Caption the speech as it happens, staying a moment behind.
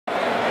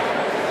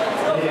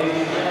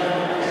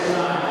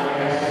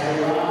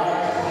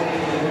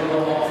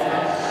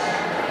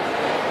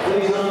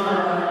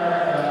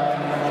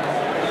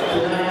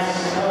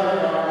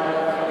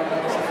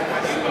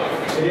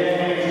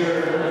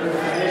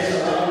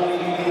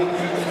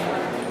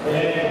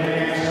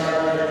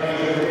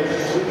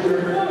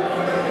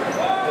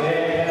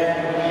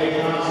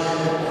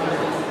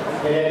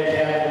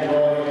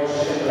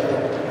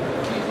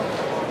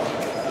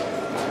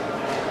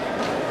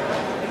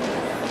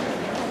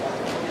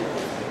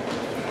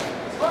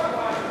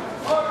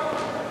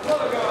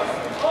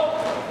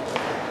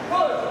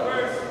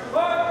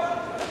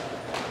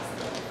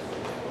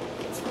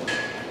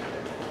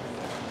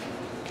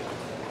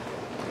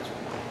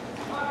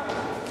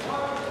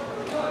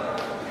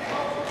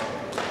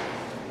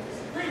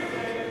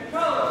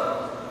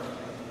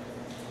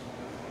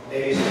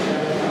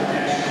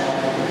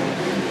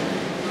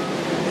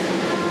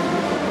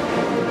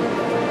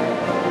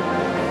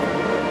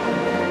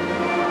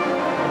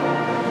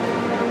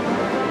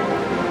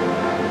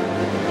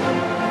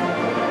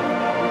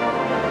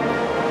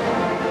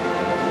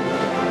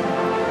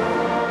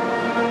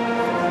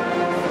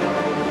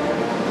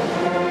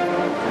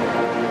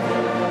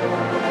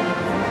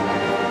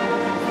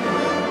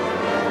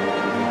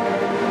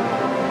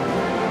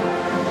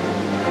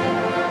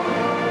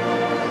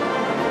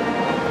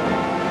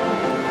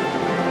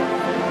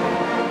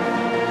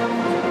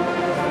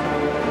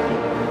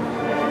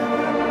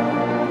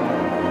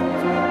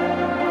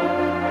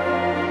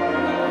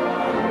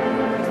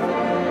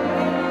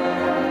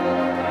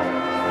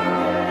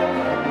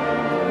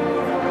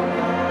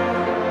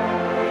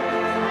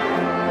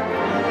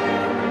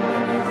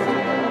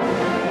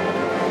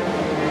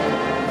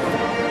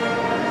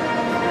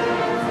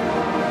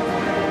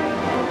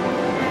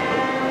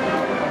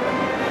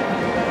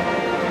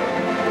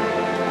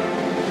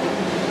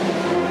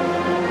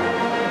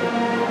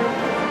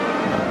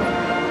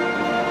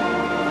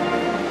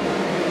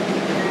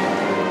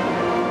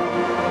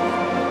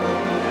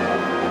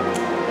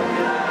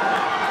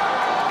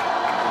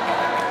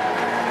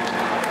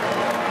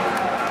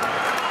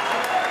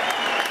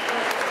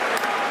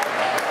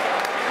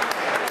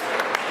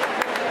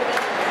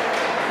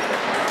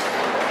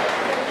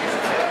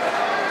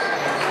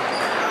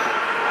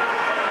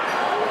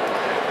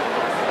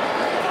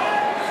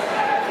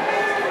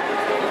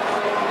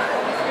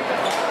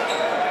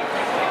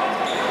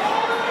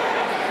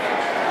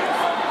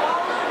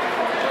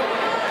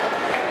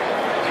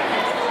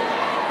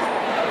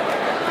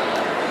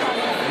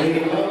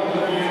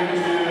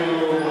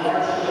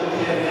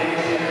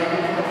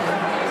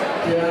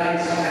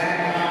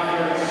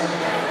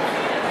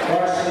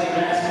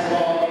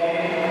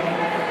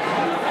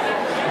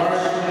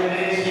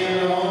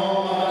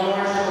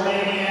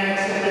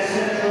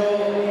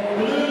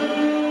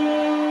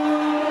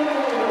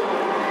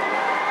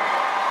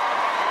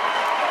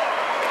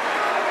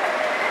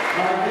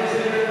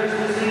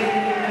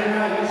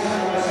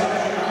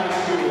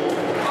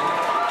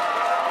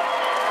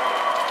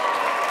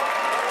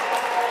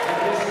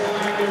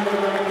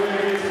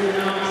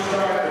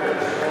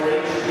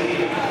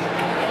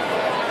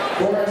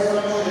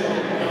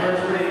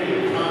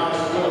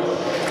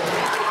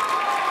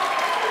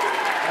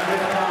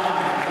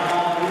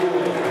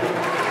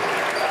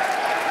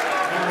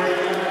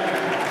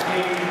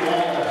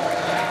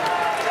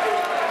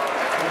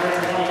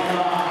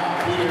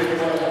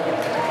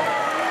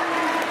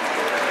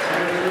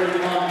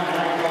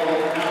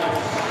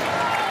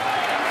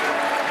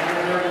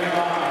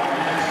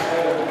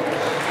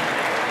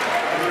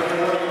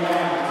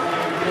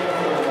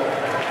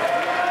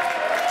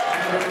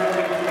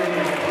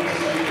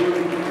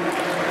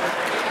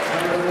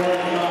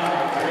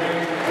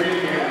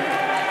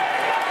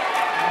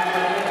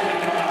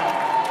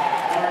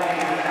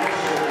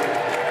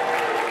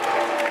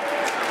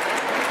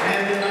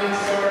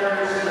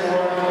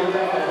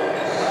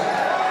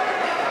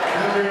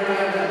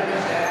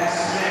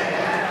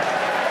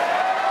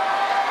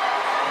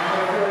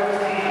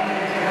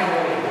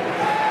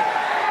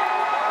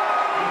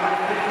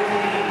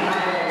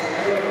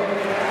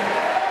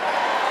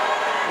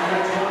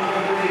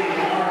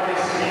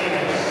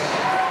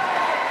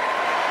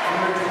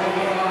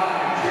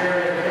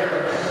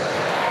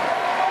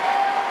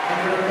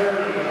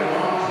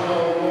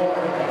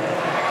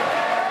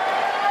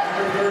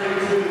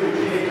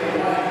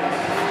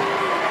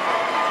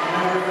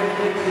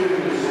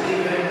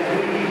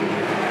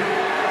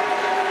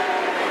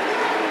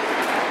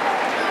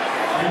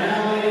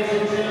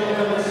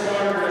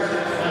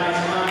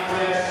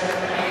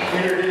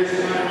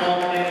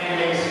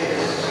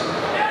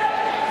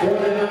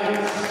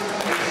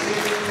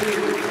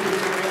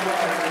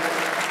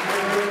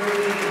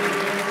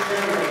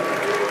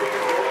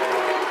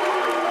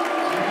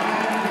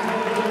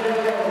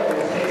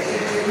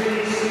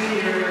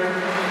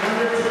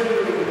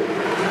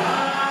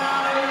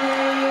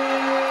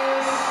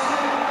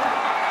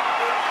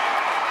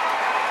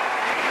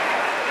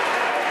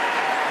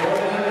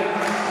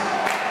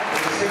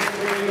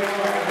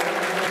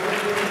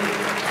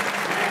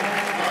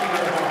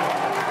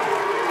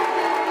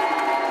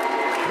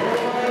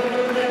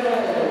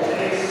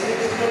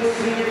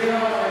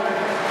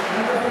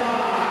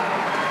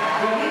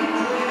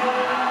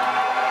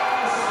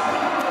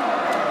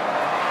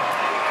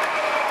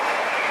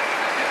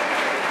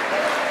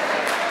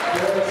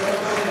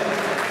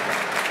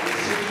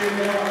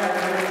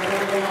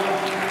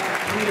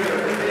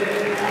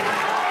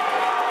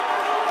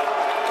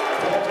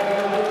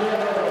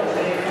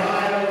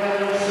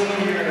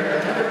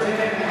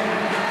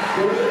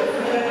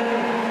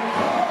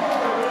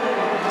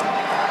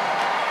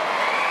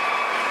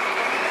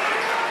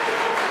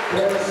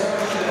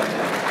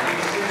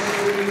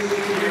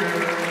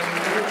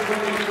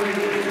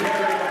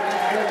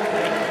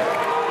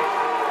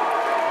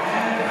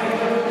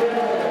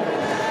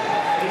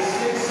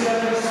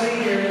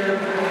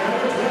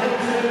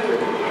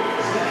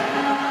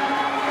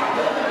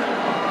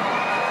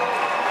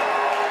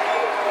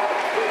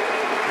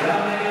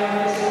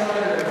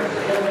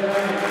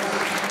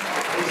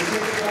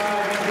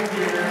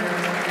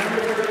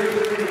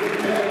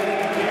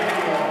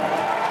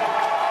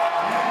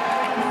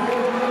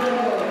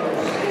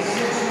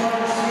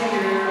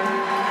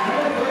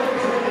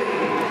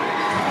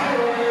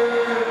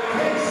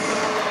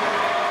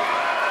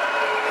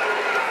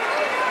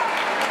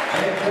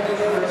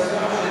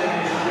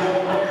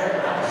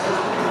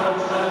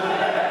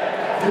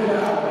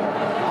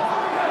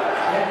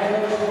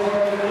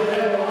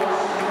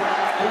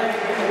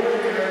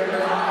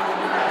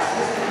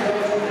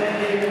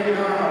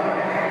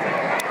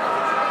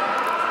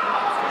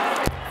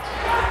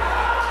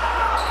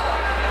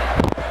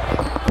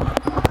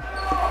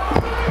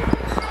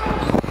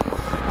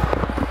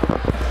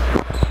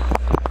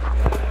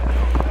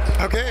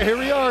Here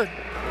we are.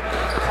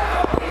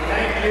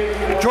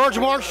 George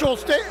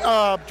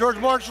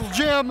Marshall's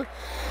gym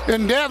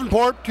in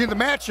Davenport, between the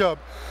matchup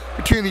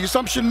between the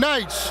Assumption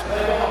Knights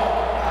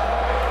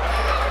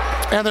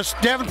and the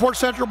Davenport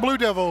Central Blue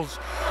Devils.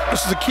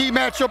 This is a key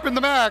matchup in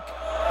the MAC.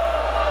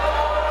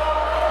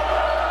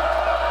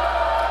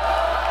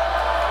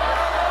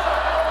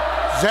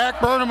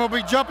 Zach Burnham will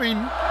be jumping.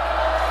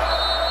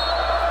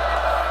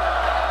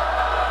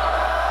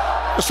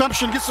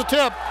 Assumption gets the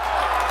tip.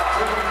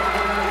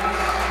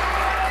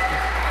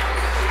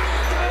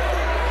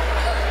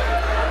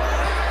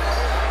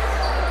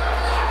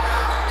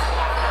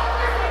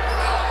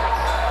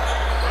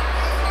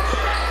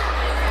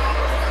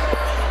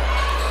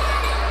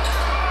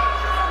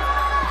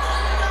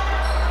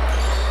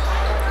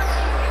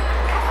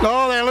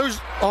 Oh,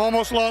 they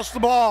almost lost the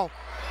ball.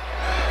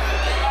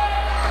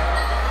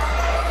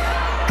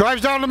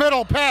 Drives down the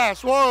middle,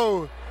 pass,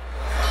 whoa.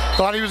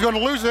 Thought he was going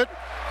to lose it.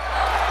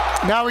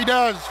 Now he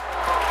does.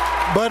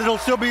 But it'll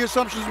still be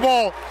Assumption's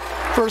ball.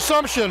 For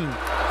Assumption,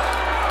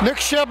 Nick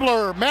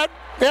Shebler, Matt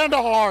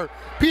Vandahar,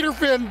 Peter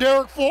Finn,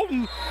 Derek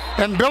Fulton,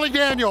 and Billy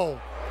Daniel.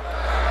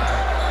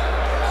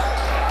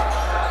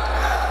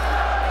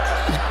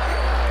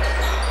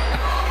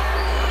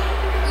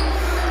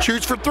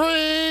 Shoots for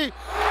three.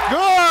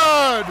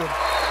 Good!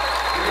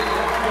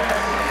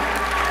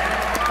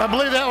 I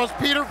believe that was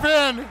Peter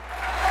Finn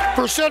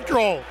for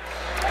Central.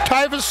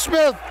 Tyvis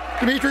Smith,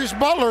 Demetrius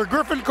Butler,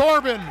 Griffin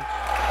Corbin,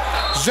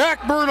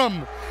 Zach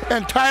Burnham,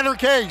 and Tyler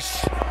Case.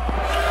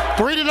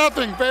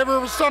 3-0, favor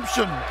of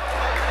Assumption.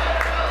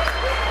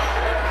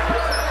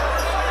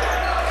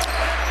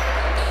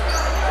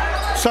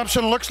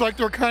 Assumption looks like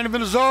they're kind of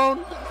in a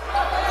zone.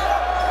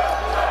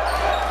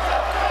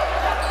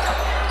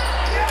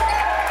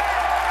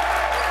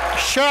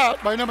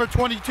 Shot by number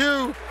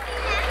 22,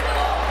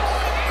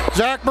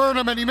 Zach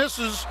Burnham, and he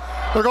misses.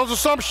 There goes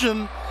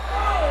Assumption,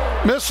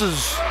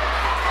 misses.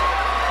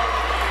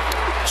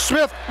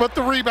 Smith with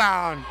the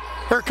rebound.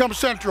 Here comes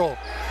Central.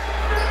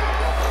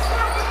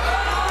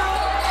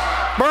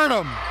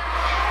 Burnham,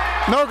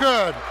 no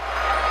good.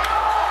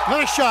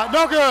 Another shot,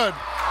 no good.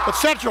 But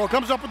Central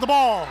comes up with the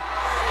ball.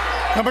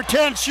 Number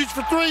 10 shoots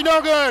for three,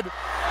 no good.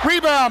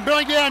 Rebound,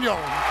 Billy Daniel.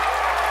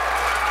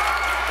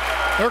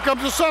 Here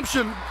comes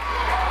Assumption.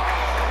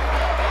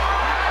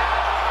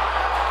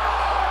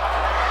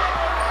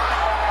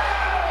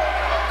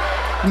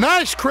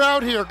 Nice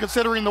crowd here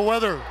considering the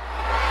weather.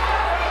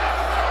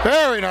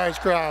 Very nice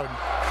crowd.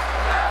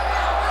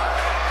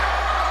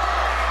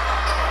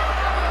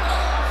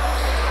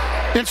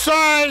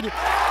 Inside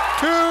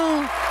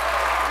to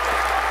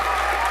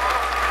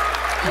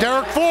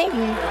Derek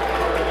Fulton.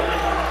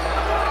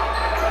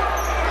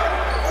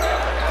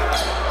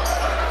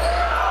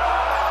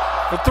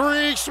 The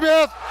three,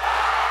 Smith.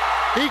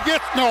 He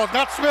gets, no,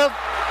 not Smith.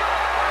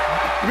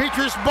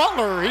 Demetrius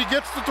Butler, he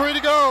gets the three to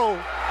go.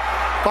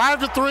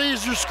 5-3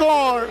 is your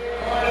score.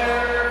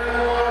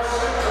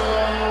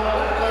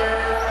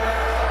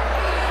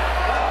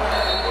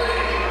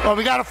 Well,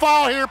 we got a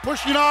foul here,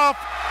 pushing off.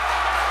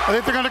 I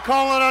think they're going to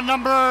call it on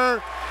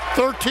number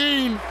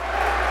 13.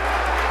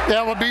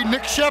 That would be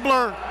Nick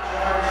Shebler.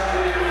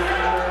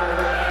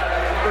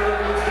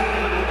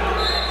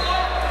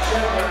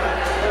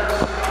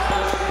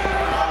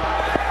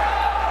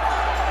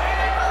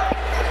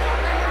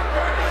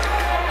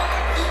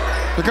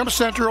 Here comes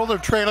Central, they're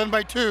trailing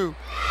by 2.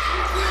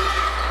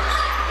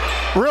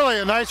 Really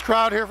a nice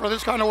crowd here for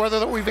this kind of weather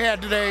that we've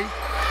had today.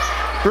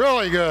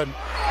 Really good.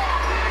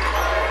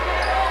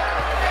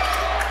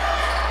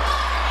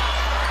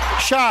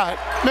 Shot,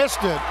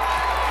 missed it.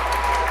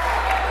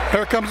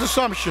 Here comes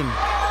Assumption.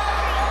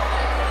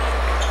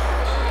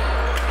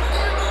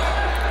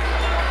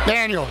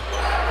 Daniel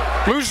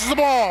loses the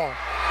ball.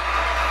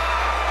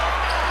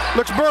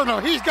 Looks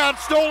Burnham, he's got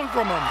it stolen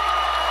from him.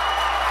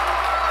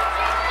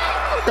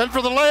 And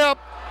for the layup,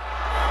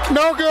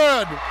 no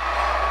good.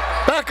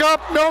 Back up,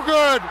 no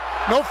good.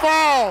 No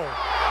foul.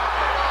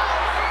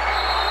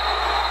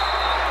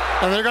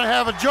 And they're gonna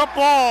have a jump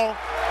ball.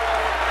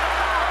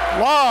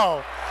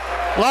 Wow.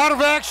 A lot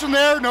of action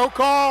there, no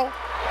call.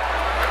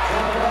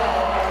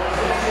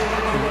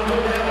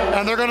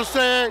 And they're gonna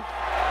say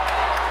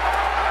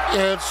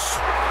it's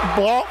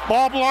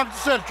ball belongs to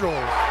Central.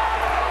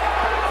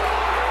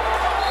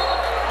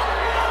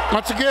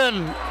 Once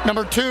again,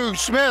 number 2,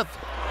 Smith.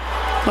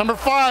 Number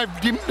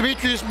 5,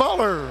 Demetrius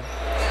Butler.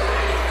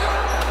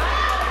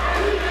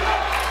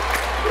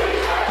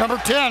 Number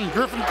 10,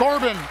 Griffin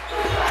Corbin.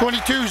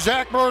 22,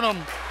 Zach Burnham.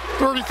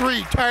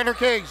 33, Tyler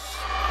Case.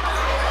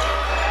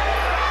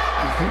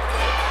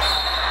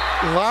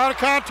 A lot of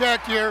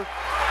contact here.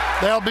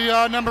 That'll be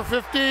number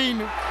 15,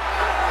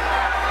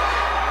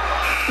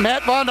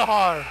 Matt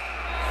Vandehar.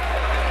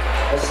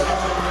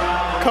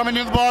 Coming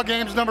into the ball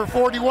games, number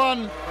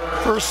 41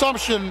 for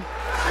Assumption,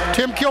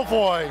 Tim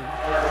Kilfoy.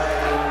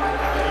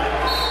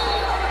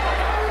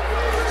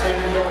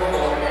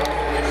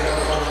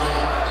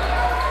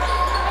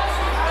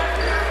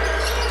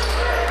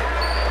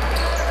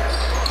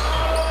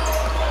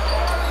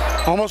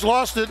 Almost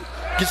lost it.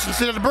 Gets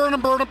instead of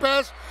Burnham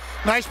pass.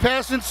 Nice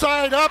pass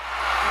inside, up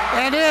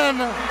and in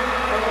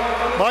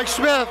by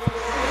Smith.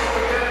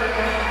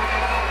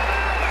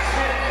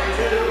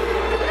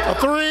 A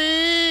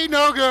 3,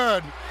 no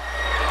good.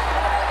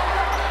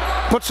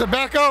 Puts it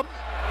back up,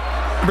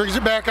 brings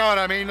it back out.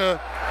 I mean,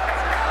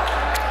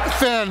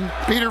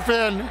 Peter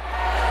Finn.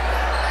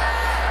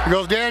 Here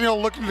goes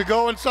Daniel looking to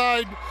go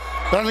inside.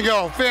 Doesn't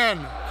go,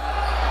 Finn.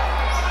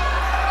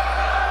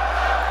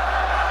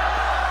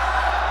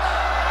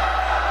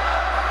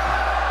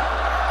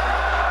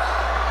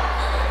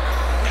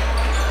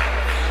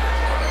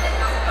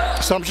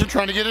 Assumption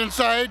trying to get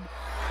inside.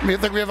 I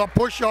think we have a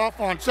push off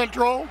on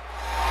Central.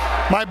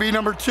 Might be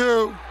number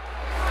 2.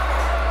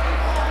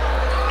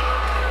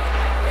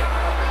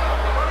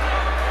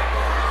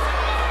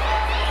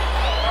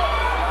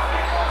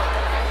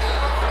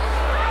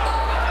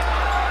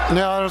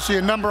 Now I don't see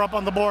a number up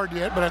on the board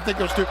yet, but I think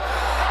it was 2.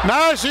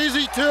 Nice,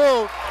 easy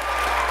 2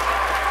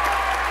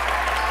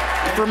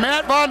 for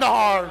Matt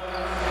Vandehar.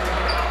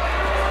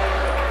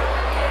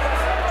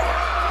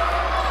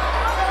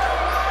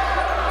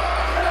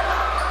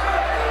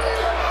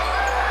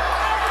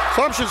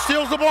 Assumption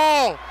steals the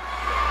ball.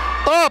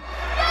 Up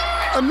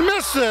and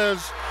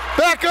misses.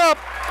 Back up.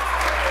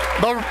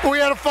 But we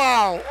had a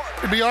foul.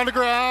 It'd be on the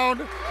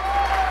ground.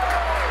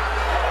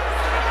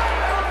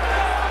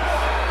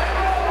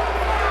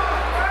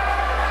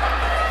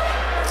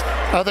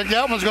 I think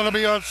that one's going to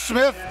be on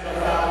Smith.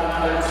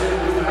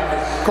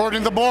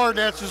 According to the board,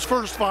 that's his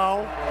first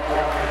foul.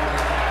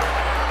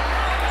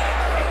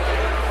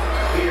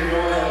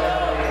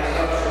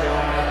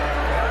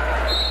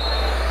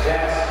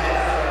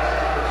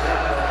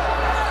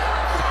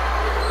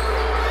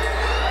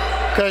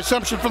 Okay,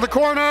 Assumption for the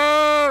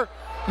corner.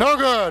 No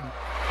good.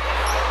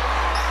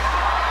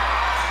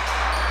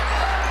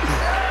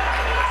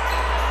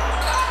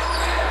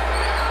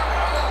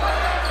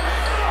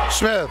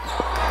 Smith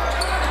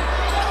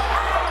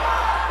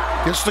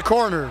gets the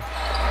corner.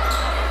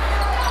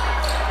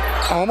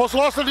 Almost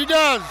lost it, he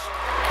does.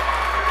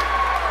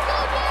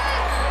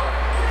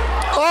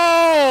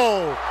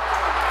 Oh!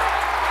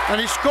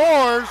 And he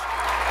scores.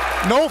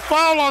 No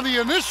foul on the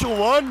initial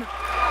one.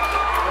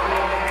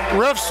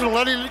 Refs are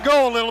letting it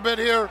go a little bit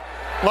here.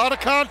 A lot of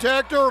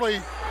contact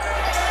early.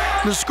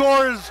 The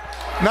score is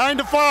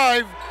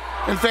 9-5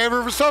 in favor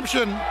of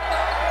Assumption.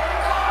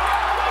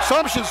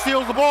 Assumption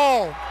steals the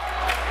ball.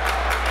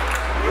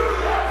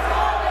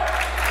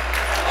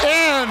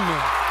 And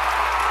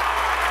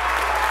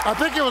I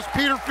think it was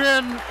Peter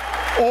Finn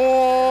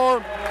or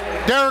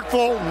Derek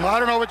Fulton. I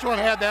don't know which one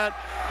had that,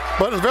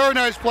 but it was a very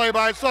nice play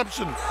by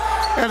Assumption.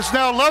 And it's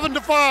now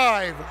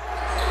 11-5.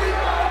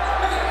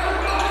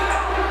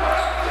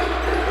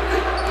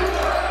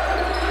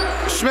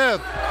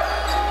 Smith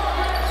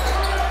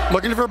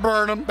looking for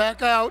Burnham,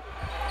 back out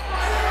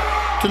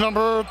to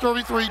number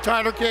 33,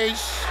 Tyler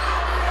Case.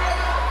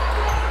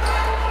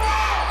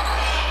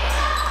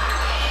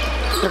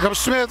 Here comes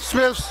Smith.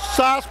 Smith,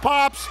 sauce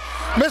pops,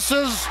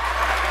 misses.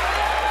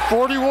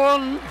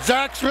 41,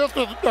 Zach Smith,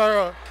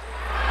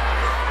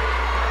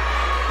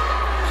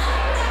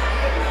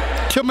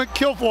 Tim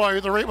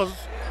Kilfoy was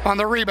on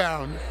the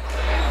rebound.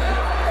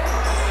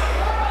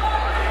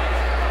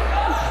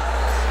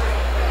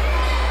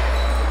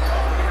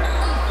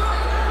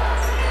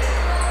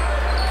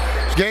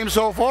 This game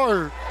so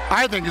far,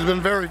 I think, has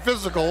been very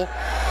physical.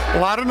 A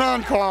lot of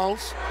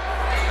non-calls.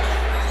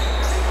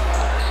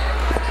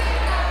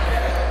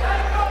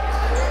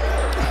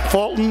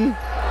 Fulton,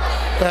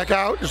 back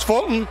out, is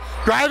Fulton,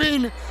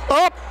 driving,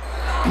 up,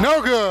 no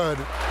good.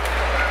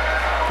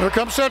 Here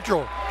comes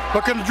Central,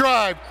 looking to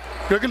drive,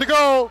 looking to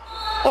go.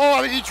 Oh,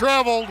 I think he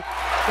traveled.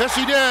 Yes,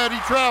 he did, he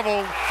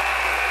traveled.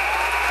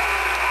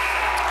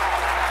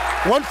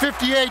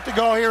 1:58 to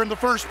go here in the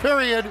first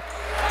period.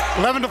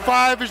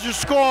 11-5 is your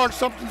score,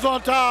 something's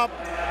on top.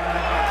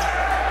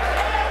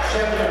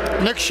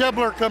 Nick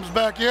Shebler comes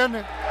back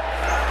in.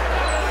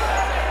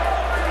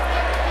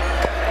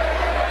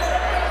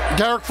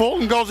 Derek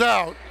Fulton goes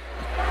out.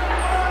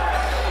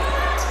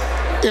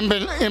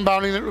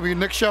 Inbounding it will be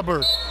Nick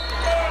Shebler.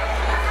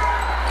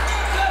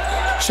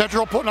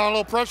 Central putting on a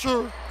little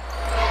pressure.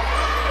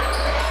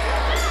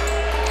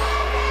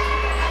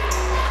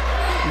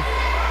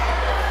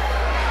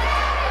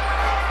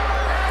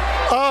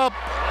 Up,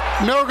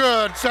 no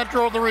good.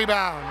 Central the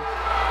rebound.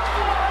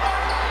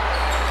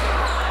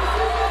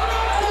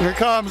 Here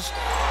comes.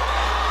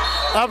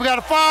 I've got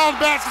a foul.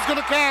 Basket's going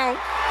to count.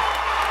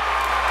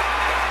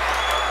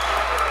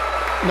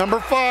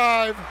 Number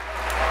 5.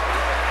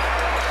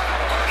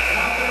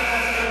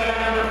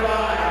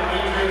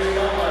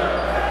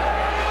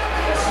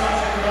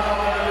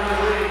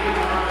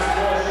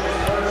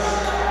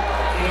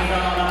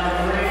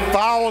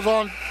 Foul was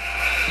on.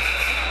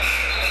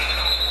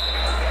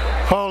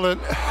 Hold it.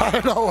 I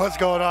don't know what's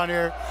going on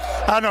here.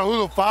 I don't know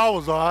who the foul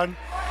was on.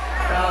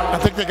 I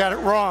think they got it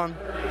wrong.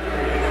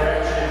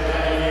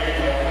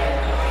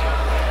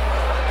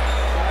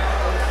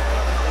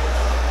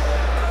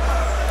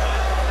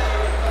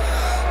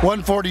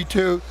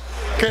 .142.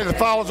 Okay, the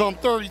foul is on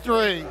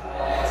 33.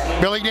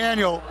 Billy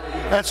Daniel,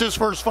 that's his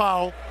first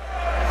foul.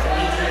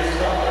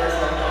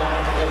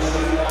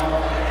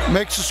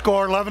 Makes the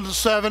score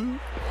 11-7.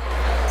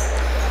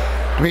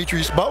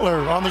 Demetrius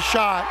Butler on the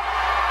shot.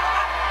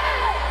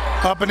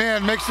 Up and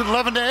in, makes it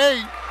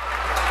 11-8.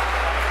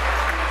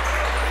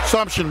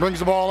 Assumption brings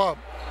the ball up.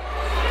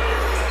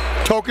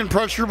 Token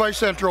pressure by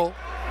Central.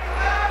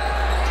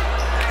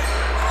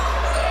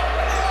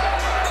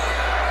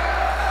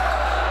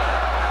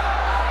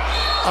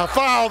 A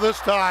foul this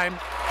time.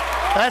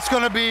 That's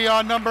going to be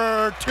on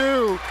number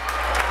 2,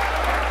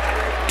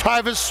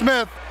 Tyvis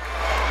Smith.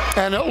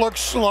 And it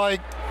looks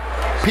like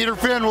Peter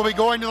Finn will be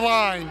going to the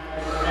line.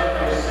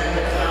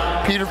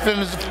 Peter Finn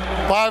is a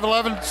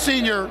 5'11"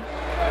 senior.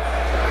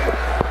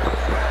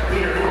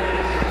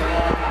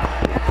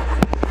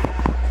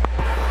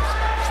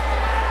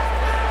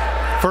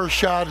 First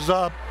shot is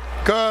up.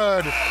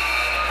 Good.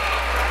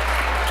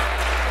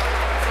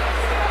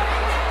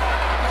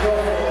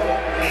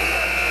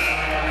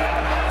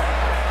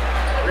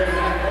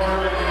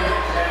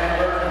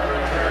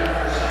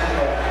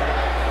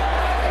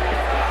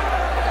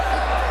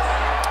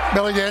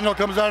 Billy Daniel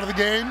comes out of the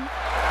game.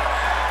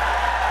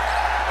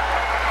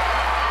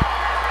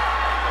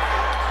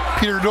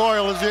 Peter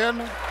Doyle is in.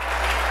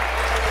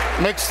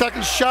 Makes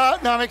second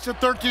shot, now makes it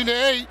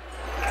 13-8.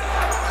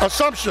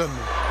 Assumption.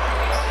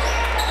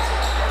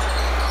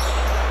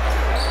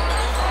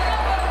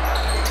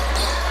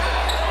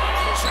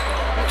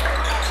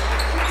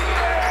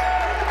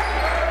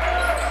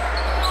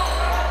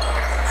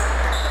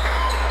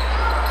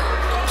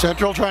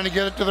 Central trying to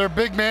get it to their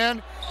big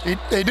man.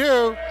 They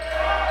do.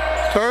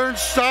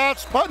 Turns,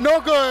 shots, but no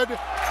good.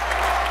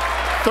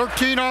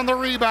 13 on the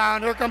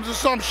rebound. Here comes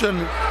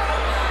Assumption.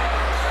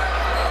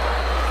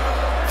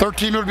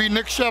 13 would be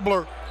Nick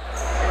Shebler.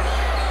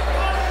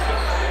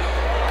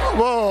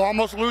 Whoa,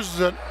 almost loses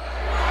it.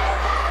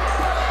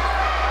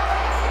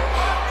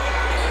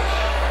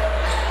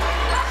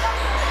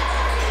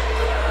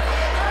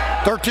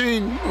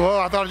 Well,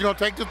 I thought he was going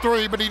to take the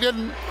 3, but he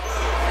didn't.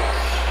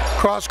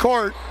 Cross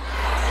court.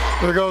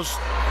 There goes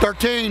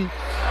 13.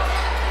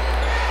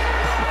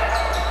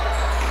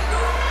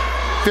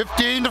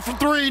 15 to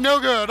 3, no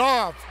good,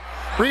 off.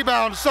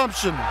 Rebound,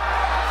 Assumption.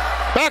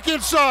 Back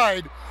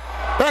inside,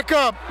 back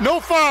up, no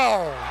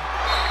foul.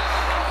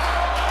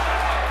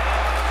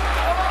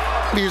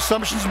 The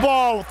Assumption's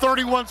ball with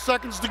 31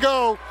 seconds to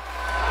go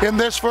in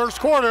this first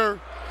quarter.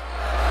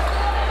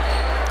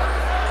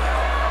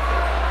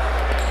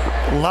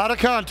 A lot of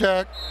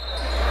contact.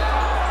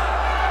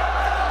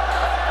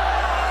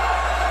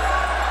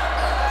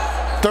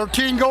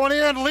 .13 going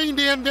in, leaned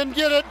in, didn't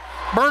get it.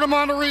 Burnham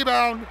on the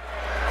rebound.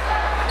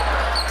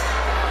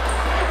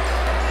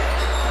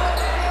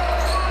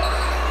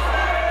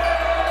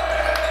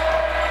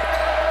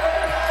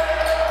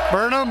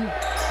 Burnham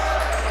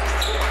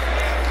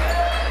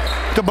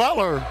to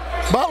Butler.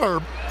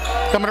 Butler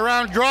coming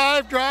around,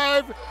 drive,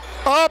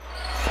 up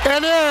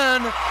and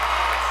in.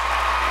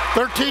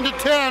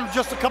 13-10,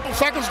 just a couple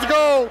seconds to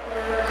go.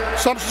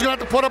 Assumption's gonna have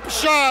to put up a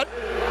shot,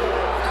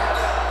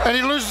 and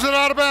he loses it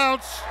out of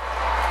bounds.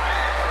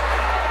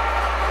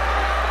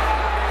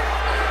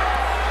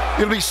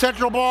 It'll be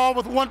Central ball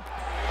with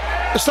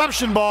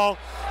Assumption ball.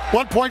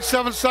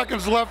 1.7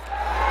 seconds left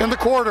in the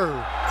quarter.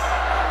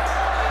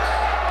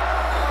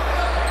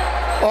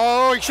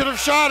 Oh, he should have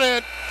shot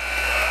it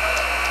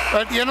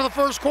at the end of the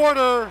first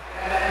quarter.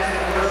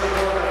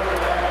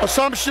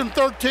 Assumption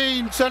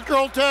 13,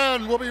 Central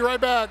 10. We'll be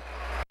right back.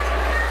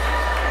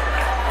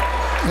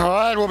 All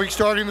right, we'll be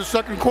starting the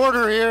second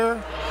quarter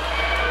here.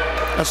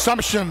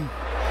 Assumption.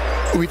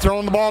 We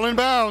throwing the ball in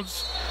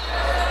bounds.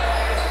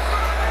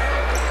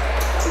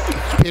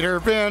 Peter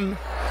Finn.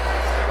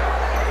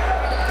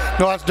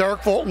 No, that's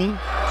Derek Fulton.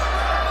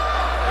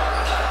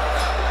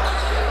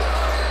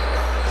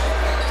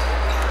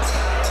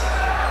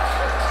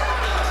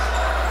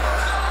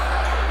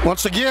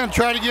 Once again,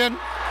 try it again.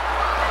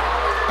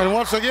 And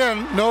once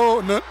again,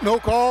 no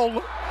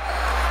call.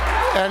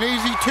 An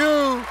easy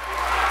two.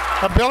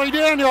 A Billy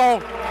Daniel.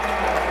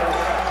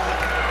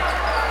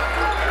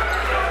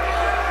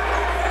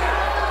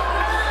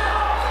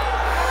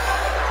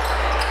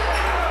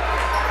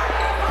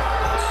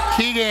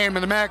 Key game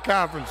in the MAC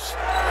conference.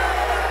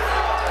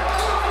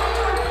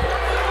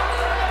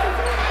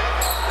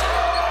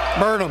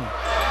 Burnham.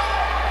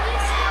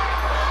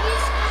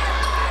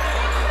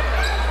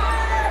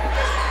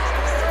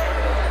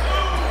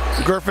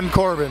 Griffin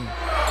Corbin.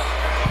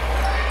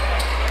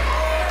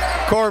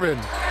 Corbin.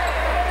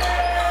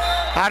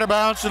 Out of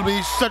bounds. It'll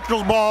be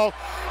Central's ball.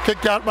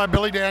 Kicked out by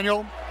Billy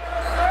Daniel.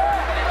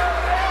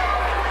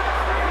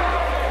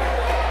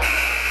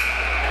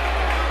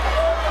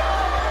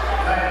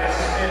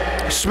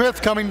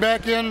 Smith coming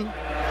back in.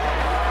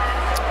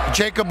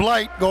 Jacob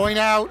Light going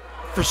out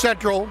for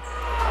Central.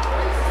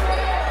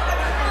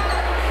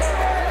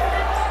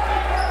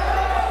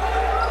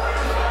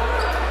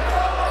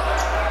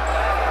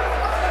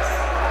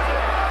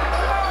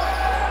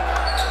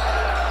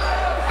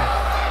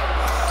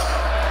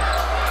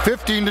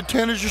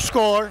 (15-10) is your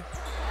score.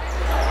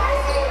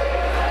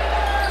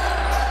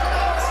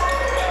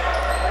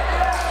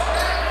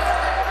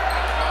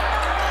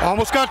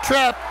 Almost got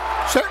trapped.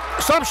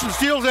 Assumption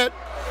steals it.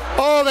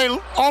 Oh, they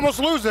almost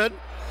lose it.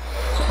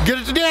 Get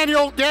it to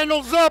Daniel.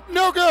 Daniel's up.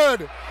 No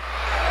good.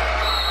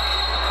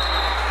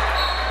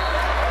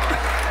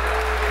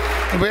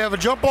 And we have a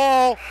jump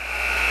ball.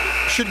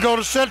 Should go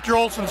to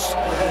Central since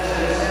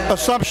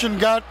Assumption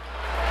got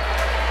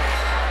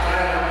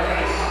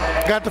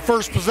the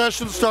first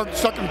possession to start the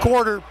second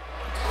quarter.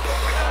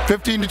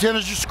 15-10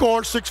 is your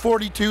score.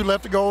 6:42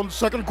 left to go in the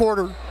second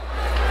quarter.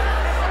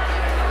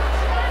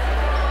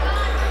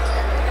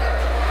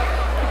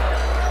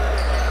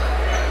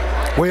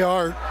 We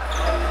are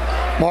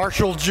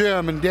Marshall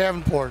Gym in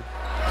Davenport.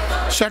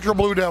 Central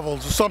Blue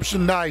Devils,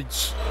 Assumption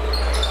Knights.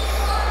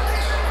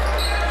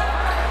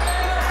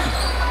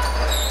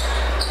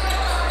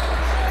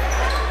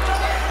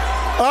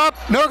 Up,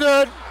 no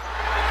good.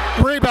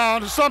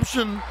 Rebound,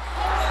 Assumption.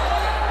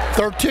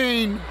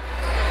 13.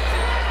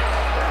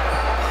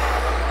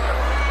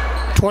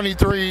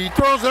 23,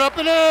 throws it up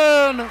and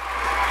in.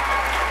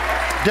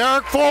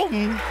 Derek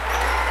Fulton.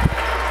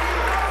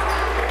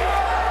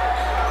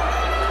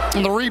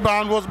 And the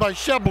rebound was by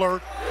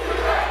Shebler.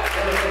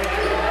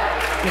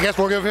 I guess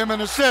we'll give him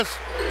an assist.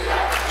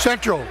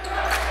 Central.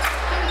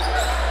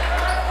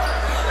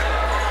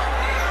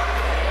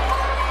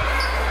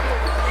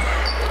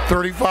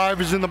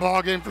 .35 is in the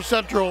ballgame for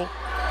Central.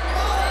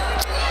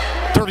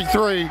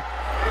 33.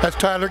 That's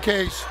Tyler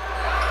Case.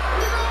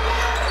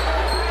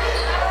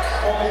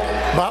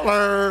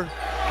 Butler.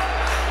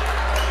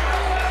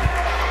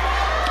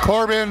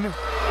 Corbin.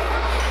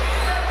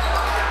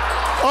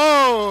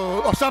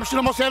 Oh, Assumption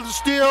almost had the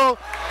steal.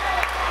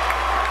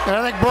 And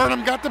I think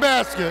Burnham got the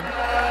basket.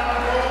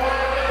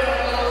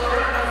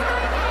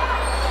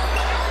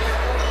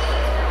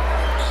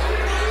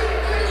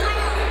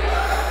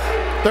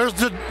 There's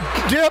the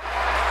dip.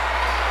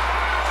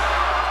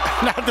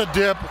 Not the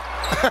dip.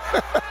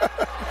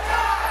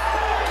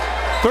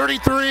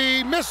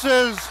 33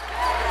 misses.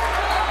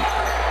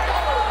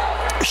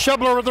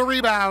 Shebler with the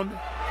rebound.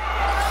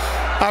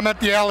 I'm at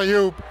the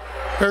alley-oop.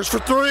 There's for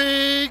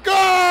three.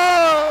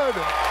 Good!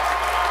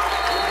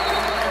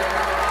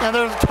 And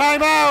there's a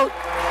timeout.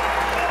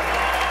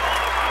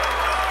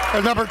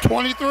 And number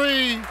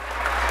 23,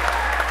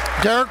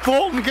 Derek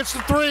Fulton gets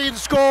the three to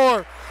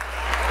score.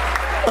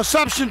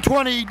 Assumption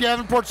 20,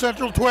 Davenport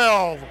Central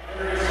 12.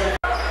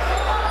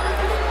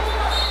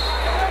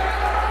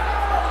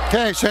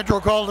 Okay, Central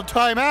called a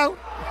timeout.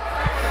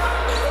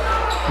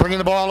 Bringing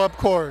the ball up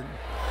court.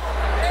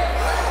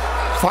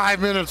 5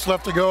 minutes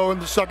left to go in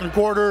the second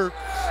quarter.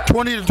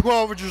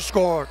 20-12 is your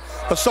score.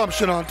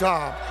 Assumption on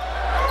top.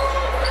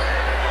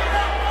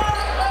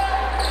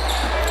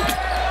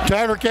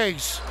 Tyler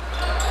Case.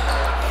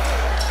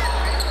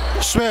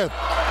 Smith.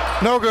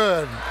 No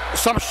good.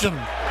 Assumption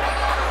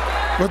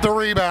with the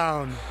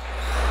rebound.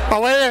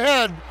 Away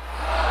ahead.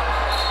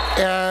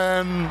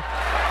 And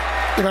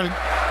they're going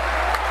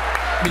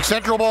to be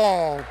Central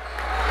ball.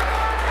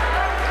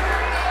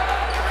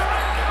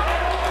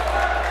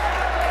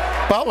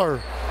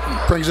 Butler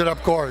brings it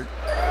up court.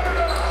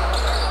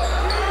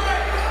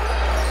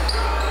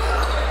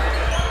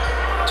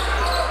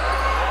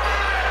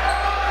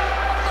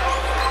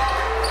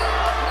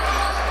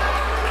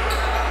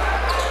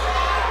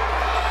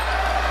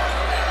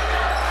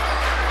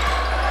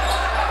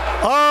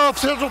 Oh,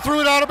 Central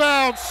threw it out of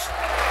bounds.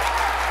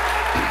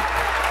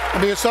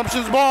 And the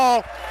Assumption's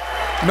ball.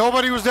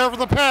 Nobody was there for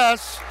the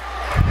pass.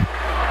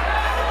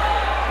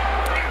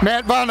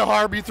 Matt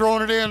Vandehar be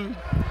throwing it in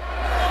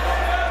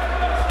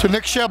to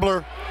Nick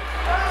Shebler.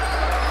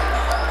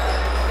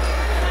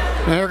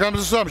 And here comes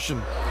Assumption.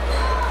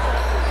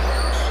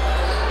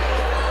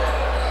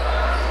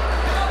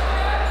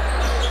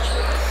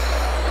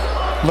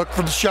 Look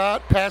for the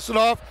shot, pass it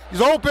off.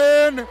 He's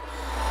open. 3!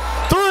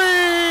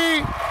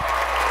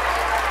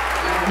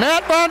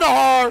 Matt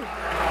Vandehar.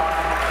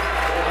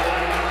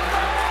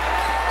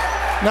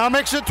 Now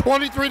makes it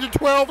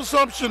 23-12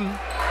 Assumption.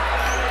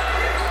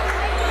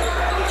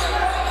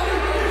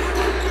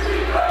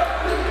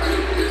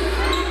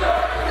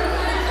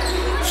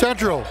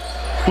 Central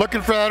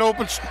looking for that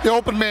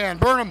open man.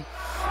 Burnham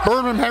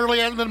hardly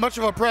hasn't been much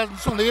of a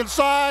presence on the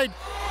inside.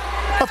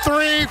 A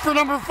 3 for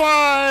number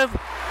 5,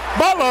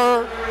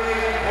 Butler.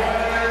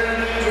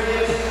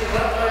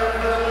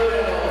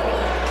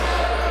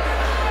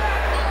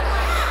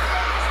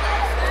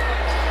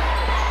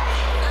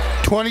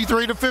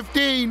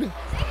 (23-15).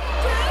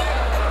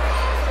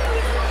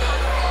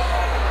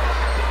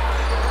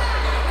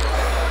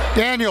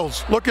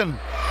 Daniels looking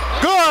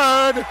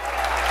good.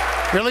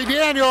 Billy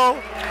Daniel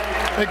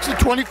makes it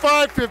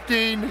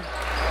 25-15.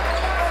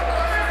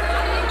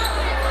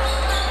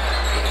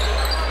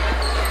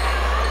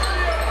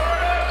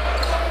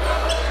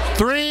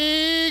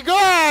 Three,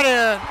 got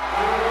it.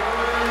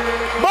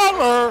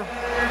 Butler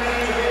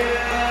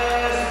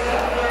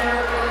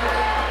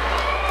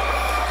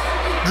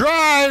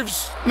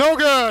drives, no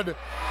good.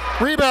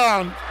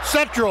 Rebound,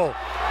 Central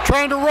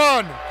trying to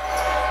run,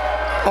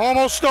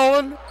 almost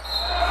stolen,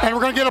 and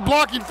we're going to get a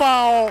blocking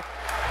foul.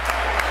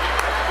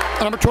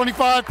 Number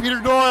 25, Peter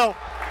Doyle.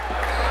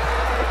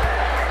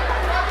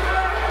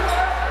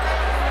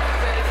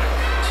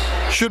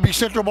 Should be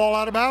Central ball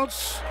out of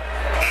bounds.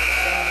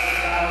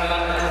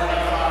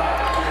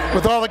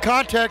 With all the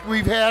contact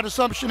we've had,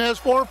 Assumption has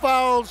 4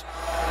 fouls.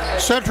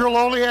 Central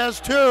only has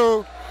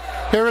 2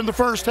 here in the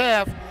first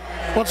half.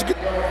 Once again,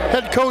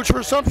 head coach for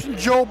Assumption,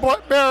 Joe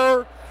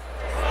Bearer,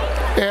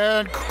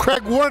 and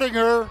Craig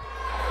Wardinger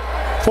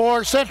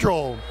for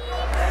Central.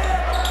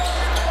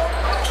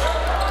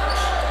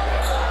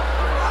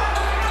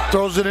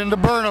 Throws it into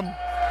Burnham.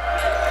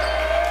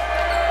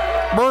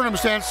 Burnham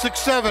stands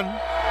 6'7".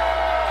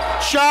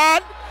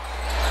 Shot.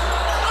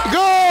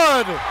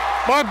 Good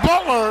by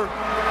Butler.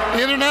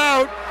 In and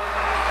out.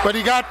 But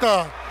he got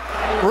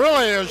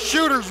really a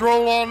shooter's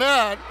roll on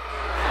that.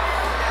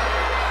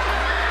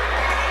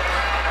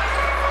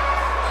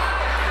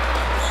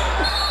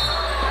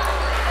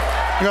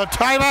 We got a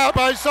timeout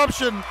by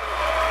Assumption.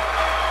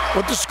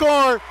 With the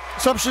score,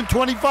 Assumption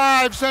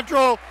 25,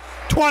 Central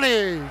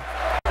 20.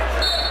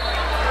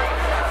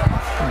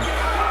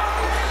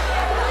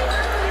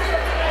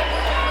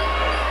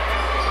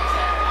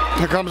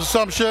 Here comes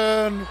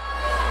Assumption.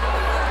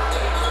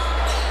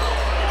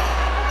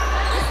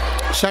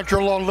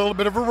 Central on a little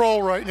bit of a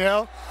roll right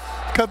now.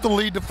 Cut the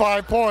lead to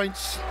 5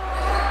 points.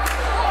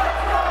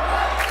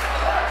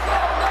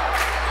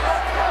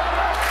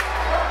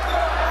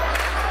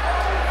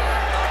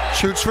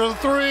 Shoots for the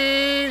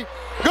 3.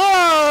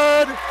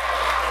 Good!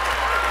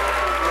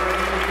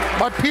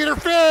 By Peter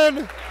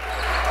Finn.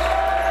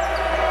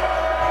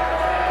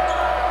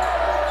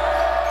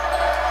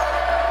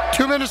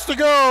 Two minutes to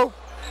go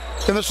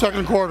in the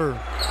second quarter.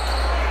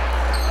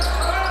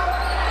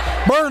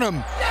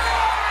 Burnham.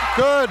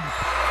 Good.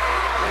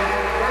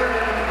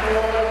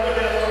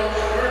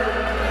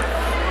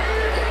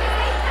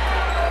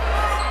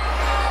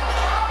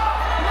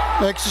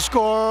 Makes the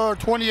score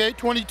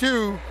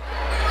 28-22.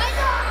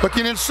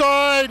 Looking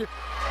inside,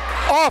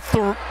 off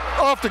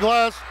the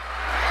glass.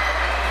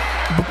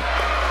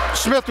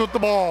 Smith with the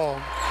ball.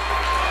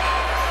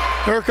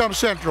 Here comes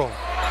Central,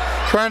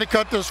 trying to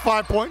cut this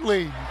 5-point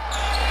lead,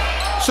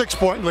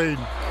 6-point lead.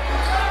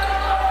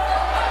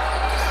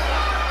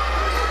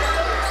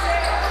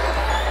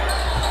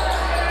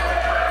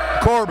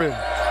 Corbin,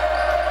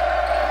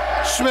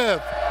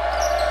 Smith,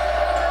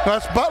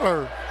 that's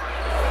Butler,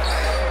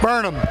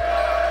 Burnham,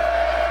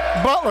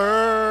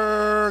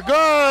 Butler,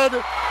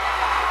 good.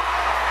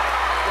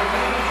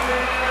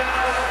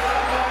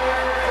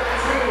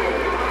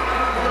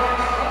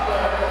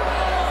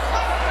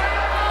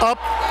 Up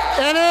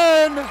and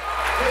in.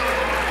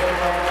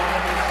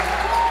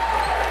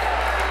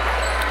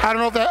 I don't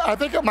know if that, I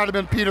think it might have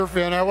been Peter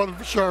Finn, I wasn't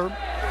for sure.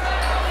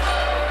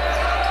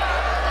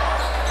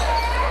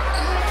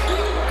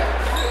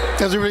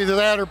 It's either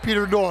that or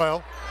Peter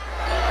Doyle.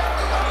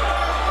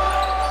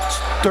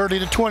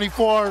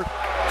 30-24,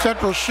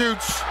 Central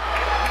shoots.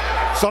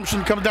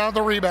 Assumption comes down with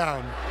the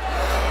rebound.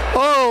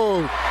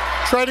 Oh,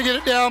 try to get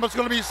it down, but it's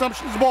going to be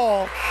Assumption's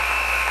ball.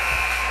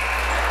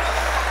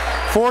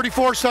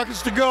 44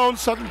 seconds to go in the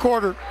second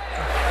quarter.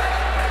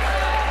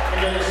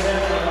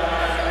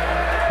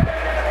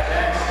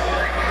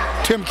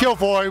 Tim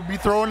Kilfoy will be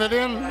throwing it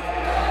in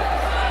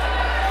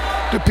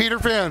to Peter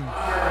Finn.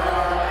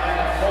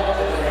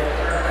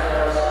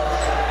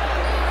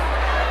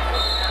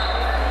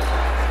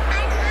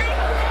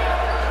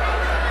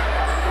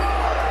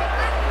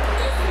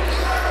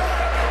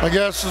 I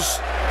guess this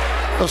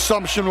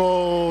Assumption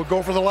will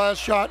go for the last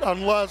shot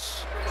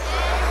unless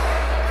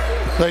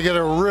They get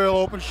a real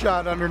open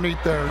shot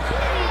underneath there.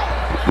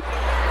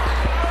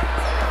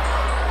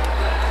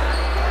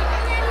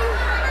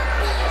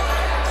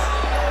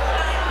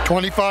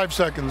 "25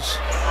 seconds.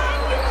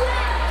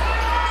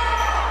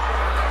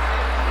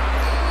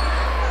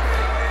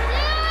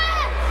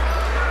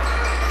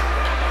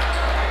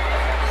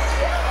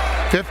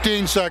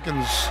 "15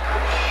 seconds.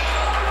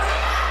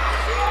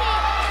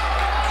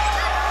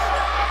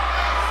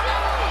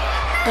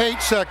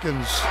 "8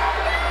 seconds.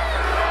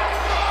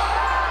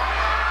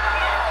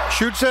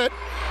 Shoots it.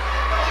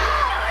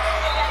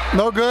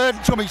 No good.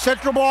 It's going to be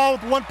Central ball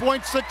with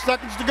 1.6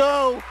 seconds to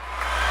go.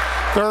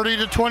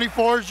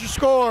 30-24 is your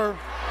score.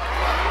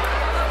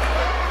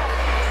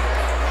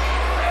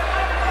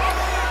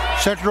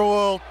 Central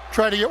will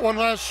try to get one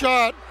last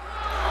shot.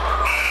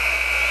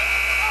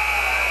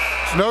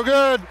 It's no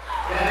good.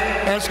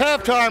 And it's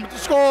halftime with the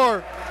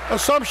score.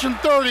 Assumption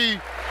 30,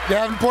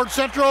 Davenport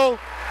Central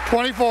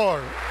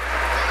 24.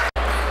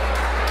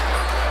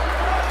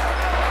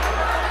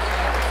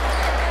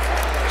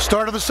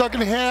 Start of the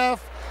second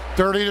half,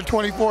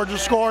 30-24 to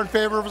score in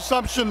favor of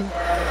Assumption.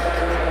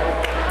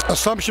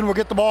 Assumption will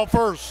get the ball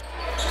first.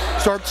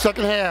 Start the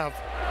second half.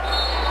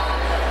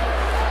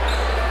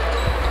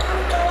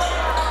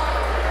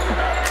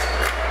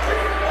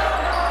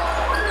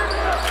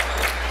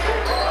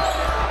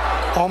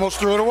 Almost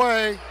threw it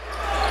away.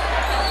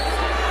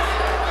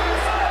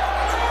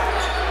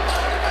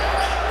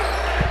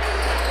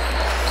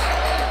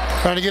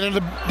 Trying to get into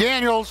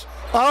Daniels.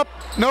 Up,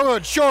 no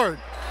good, short.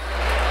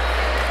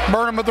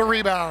 Burnham with the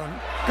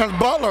rebound. Comes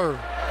Butler.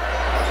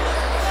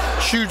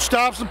 Shoots,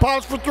 stops, and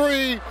pops for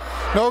three.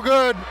 No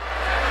good.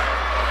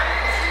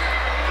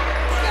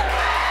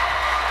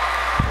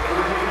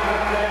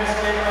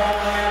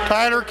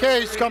 Tyler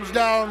Case comes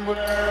down with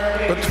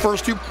the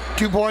first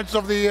two points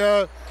of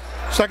the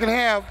second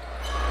half.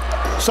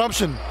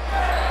 Assumption.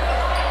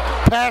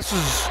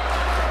 Passes.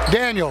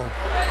 Daniel.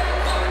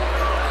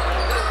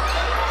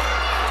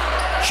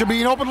 Should be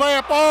an open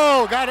layup.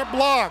 Oh, got it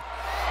blocked.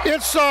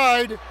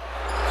 Inside.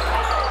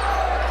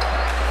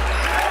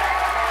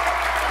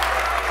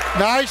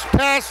 Nice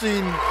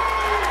passing.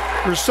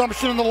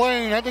 Assumption in the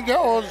lane. I think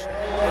that was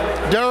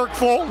Derek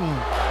Fulton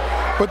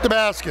with the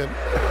basket.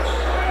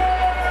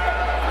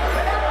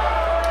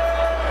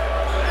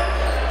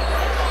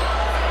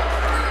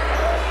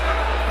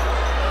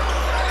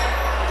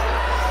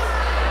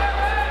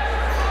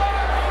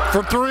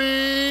 For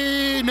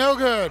three, no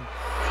good.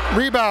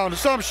 Rebound,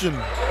 Assumption.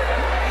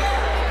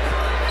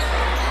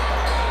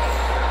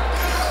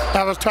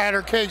 That was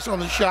Tyler Case on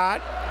the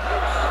shot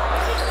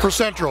for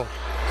Central.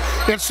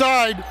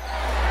 Inside.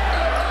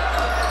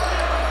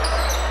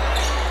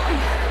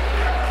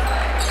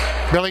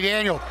 Billy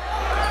Daniel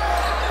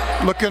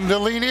looking to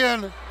lean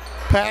in.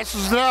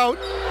 Passes it out.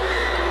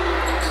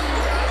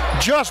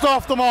 Just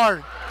off the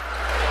mark.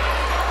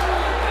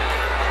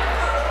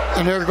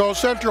 And here goes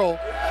Central.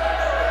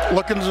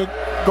 Looking to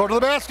go to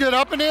the basket.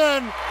 Up and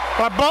in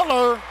by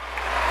Butler.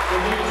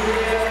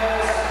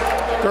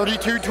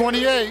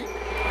 32-28.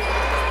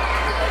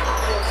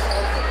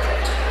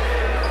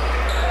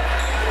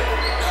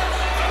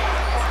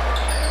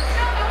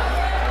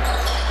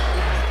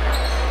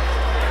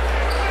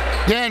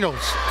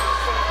 Daniels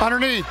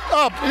underneath,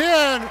 up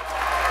and in.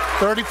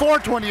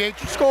 34-28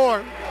 to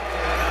score.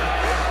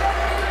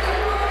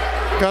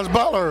 Comes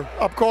Butler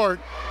up court.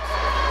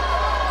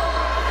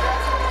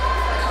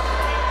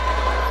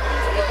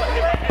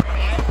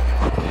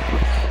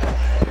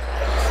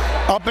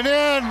 Up and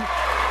in.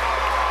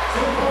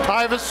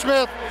 Tyvis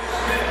Smith.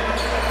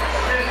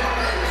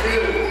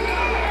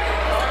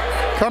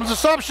 Comes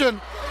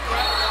Assumption.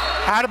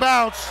 Out of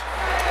bounds.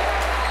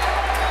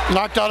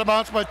 Knocked out of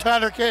bounds by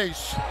Tyler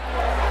Case.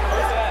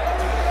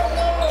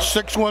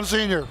 6'1"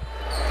 senior.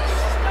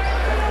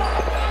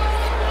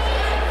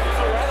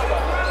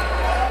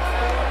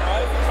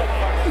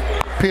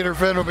 Peter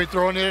Finn will be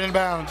throwing it in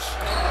bounds.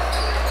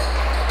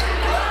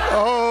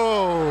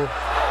 Oh.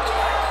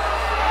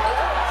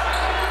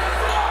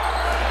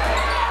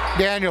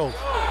 Daniels.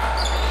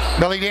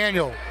 Billy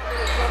Daniel.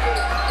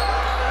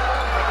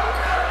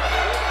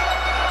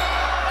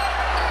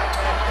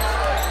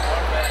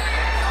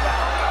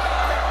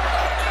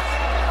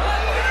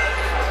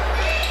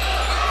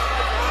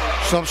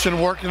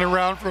 Assumption working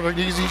around for an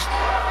easy,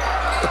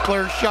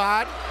 clear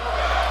shot.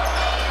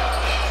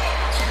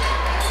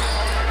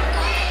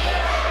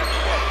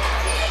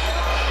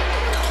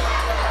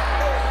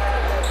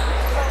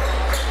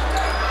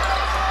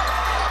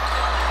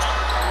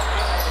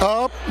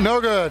 Up,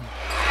 no good.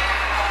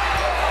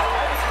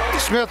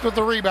 Smith with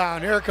the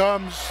rebound. Here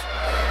comes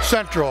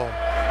Central.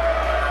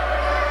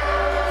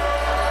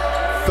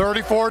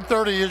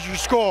 34-30 is your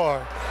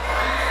score.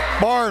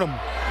 Burnham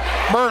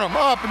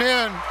up and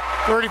in.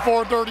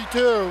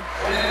 34-32.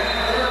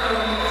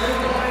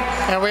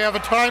 And we have a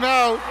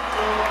timeout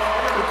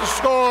with the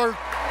score.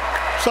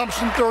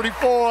 Assumption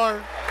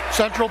 34,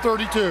 Central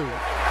 32.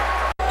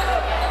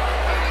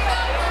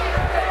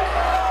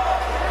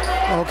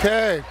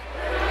 Okay.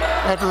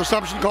 After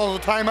Assumption calls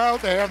a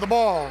timeout, they have the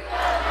ball.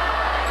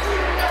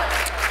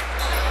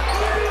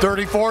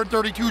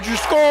 34-32 your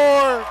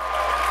score.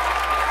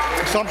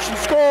 Assumption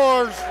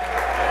scores.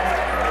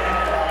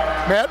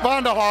 Matt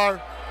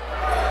Vandehar.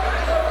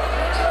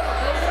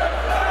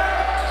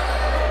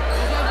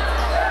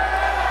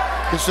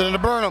 Gets it into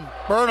Burnham.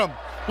 Burnham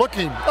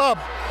looking up.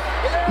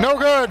 No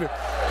good.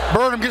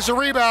 Burnham gets a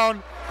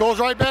rebound. Goes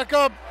right back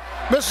up.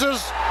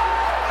 Misses.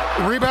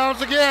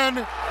 Rebounds again.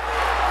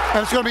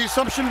 And it's going to be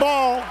Assumption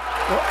ball.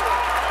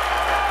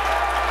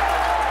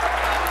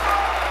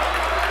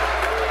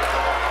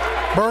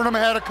 Burnham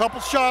had a couple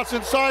shots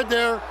inside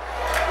there.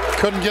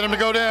 Couldn't get him to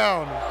go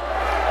down.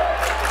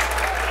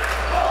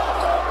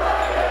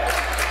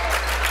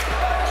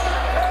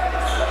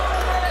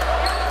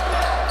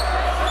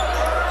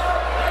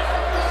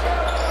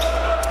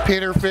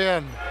 Peter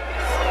Finn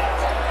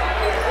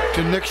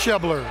to Nick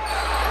Shebler.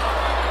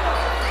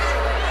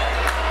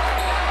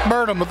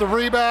 Burnham with the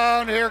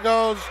rebound. Here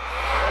goes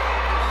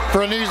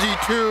for an easy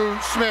two,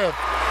 Smith.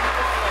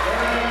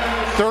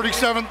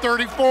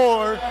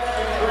 37-34.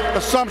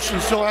 Assumption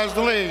still has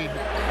the lead.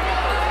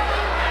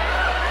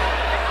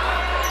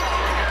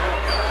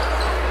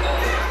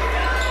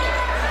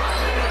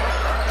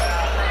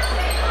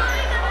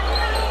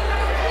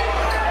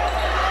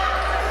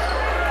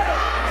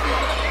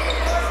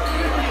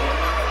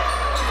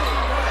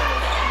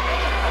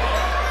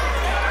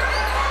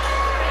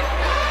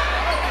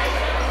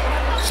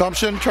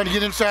 Assumption trying to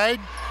get inside.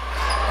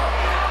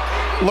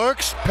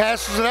 Looks,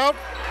 passes it out.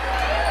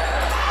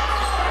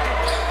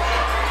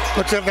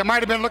 Looks like they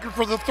might have been looking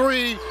for the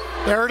three.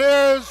 There it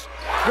is.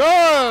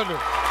 Good.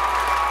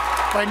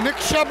 By Nick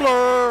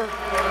Shebler.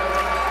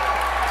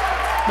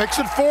 Makes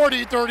it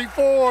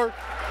 40-34.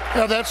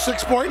 Now that's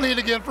 6-point lead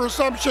again for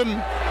Assumption.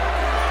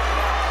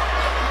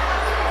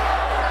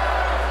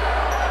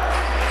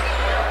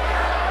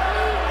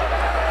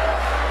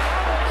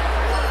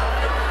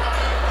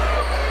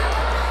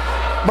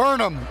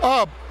 Burnham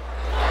up.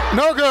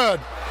 No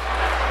good.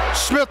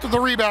 Smith with the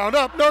rebound.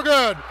 Up. No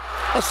good.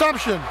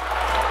 Assumption.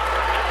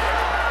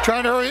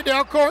 Trying to hurry it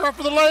down corner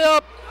for the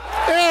layup.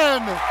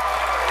 In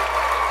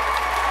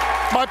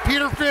by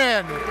Peter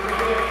Finn.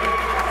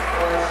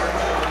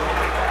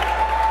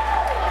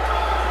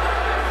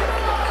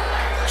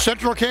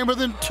 Central came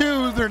within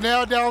 2. They're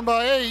now down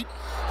by 8.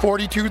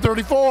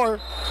 42-34.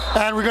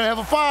 And we're going to have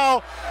a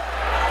foul.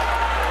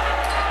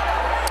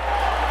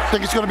 I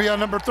think it's going to be on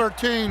number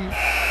 13.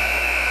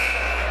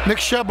 Nick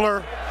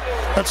Shebler.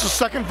 That's the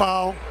second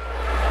foul.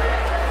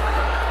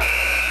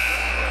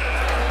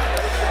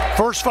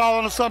 First foul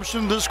on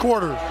Assumption this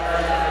quarter,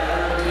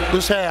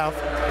 this half.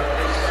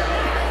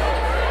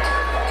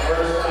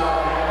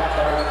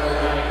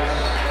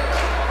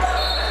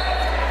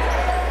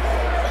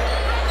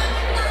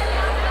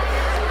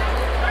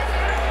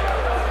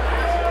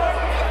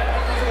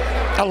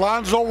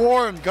 Alonzo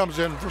Warren comes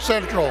in for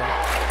Central.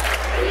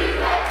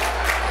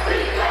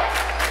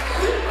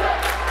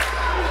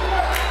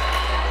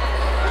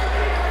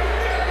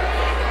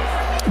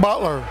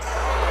 Butler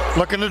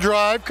looking to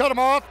drive, cut him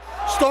off.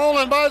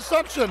 Stolen by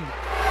Assumption.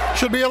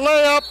 Should be a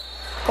layup.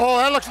 Oh,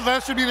 that looks like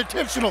that should be an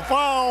intentional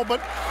foul,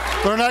 but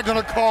they're not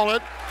going to call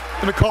it.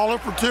 Going to call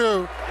it for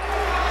 2.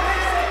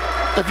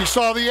 If you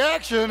saw the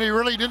action, he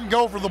really didn't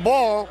go for the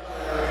ball.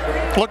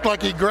 Looked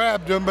like he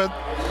grabbed him, but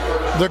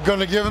they're going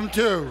to give him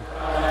 2.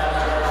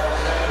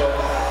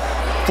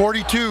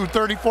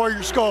 42-34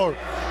 your score.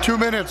 2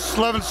 minutes,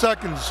 11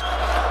 seconds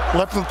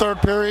left in the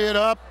third period.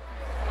 Up.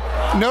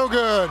 No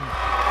good.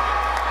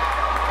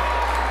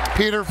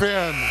 Peter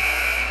Finn.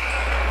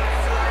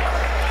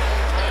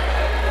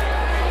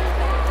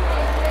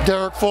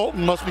 Derek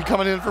Fulton must be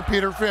coming in for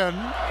Peter Finn.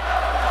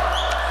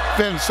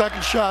 Finn,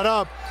 second shot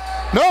up.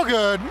 No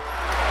good.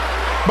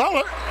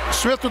 Butler.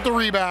 Smith with the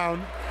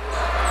rebound.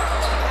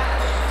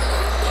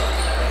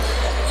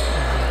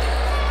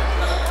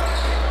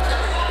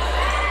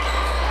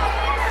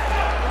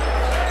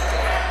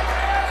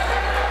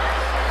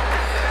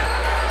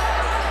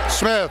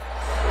 Smith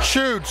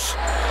shoots.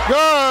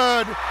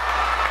 Good.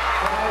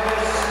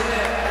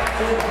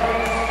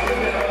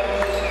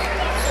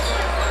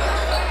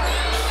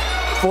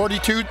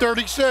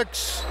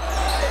 42-36.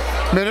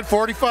 Minute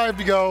 45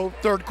 to go,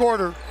 third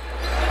quarter.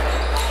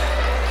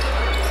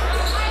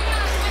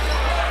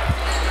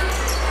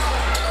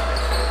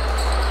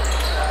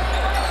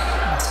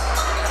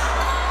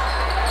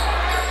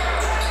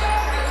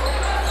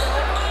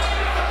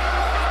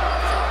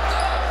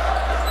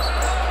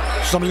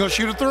 Somebody's gonna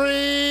shoot a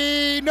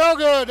 3. No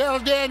good. That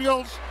was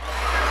Daniels.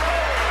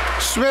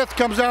 Smith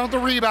comes down with the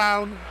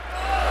rebound.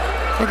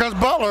 Here comes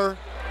Butler.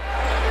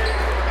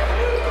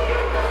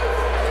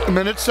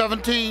 Minute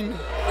 17.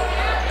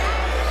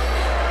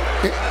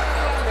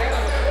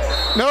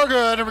 No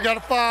good, and we got a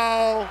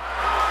foul.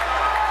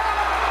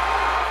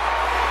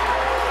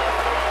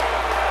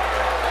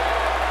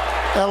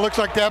 That looks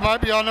like that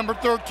might be on number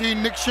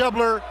 13, Nick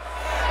Shebler.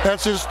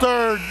 That's his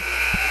third.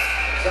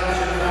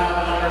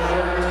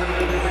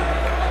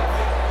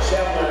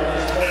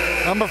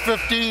 Number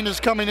 15 is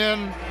coming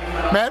in,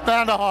 Matt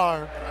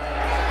Vandehar.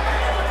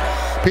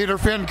 Peter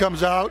Finn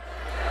comes out.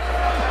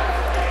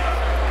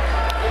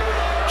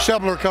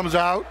 Shebler comes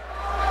out.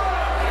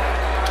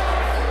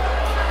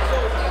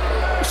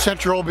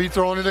 Central will be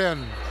throwing it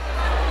in.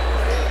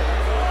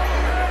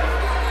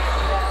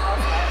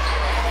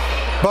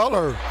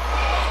 Butler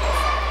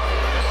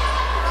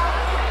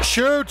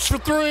shoots for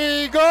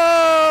three,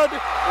 good!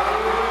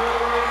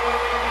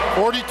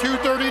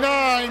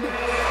 42-39.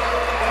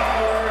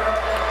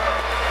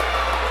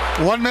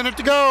 1 minute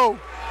to go,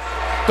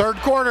 third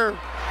quarter.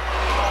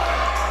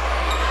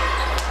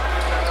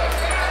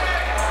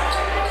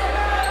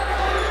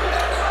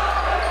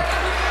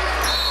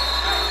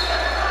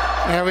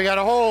 And we got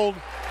a hold.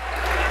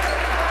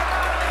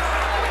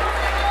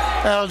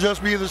 That'll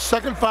just be the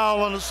second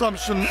foul on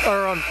Assumption,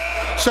 or on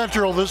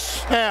Central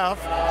this half.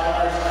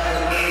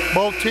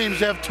 Both teams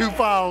have 2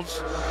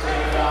 fouls.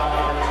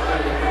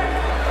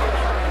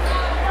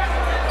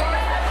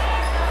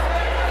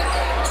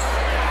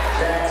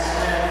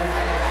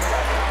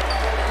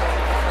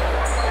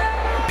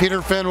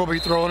 Peter Finn will be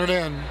throwing it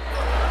in.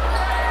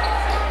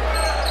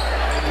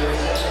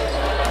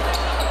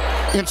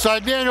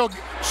 Inside Daniel,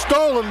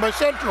 stolen by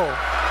Central.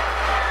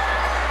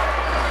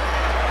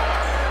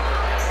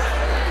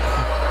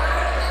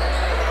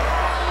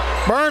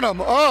 Burnham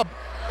up,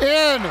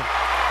 in,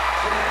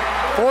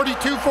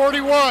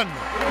 42-41.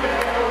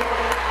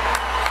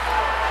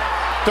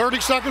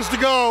 30 seconds to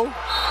go.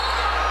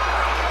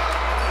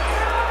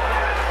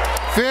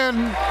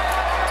 Finn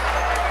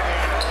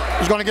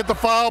is going to get the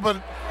foul, but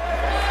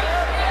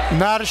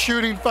not a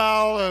shooting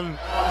foul, and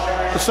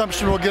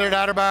Assumption will get it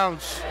out of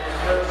bounds.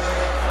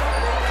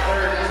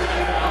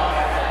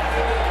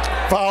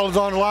 Foul is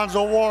on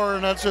Alonzo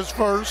Warren, that's his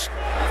first.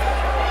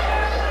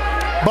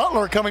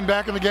 Butler coming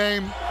back in the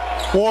game.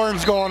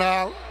 Warren's going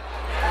out.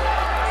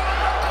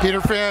 Peter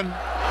Finn.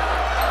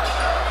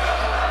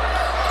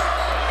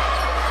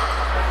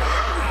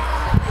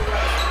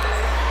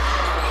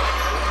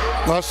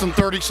 Less than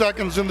 30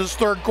 seconds in this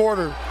third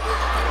quarter.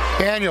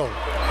 Daniel.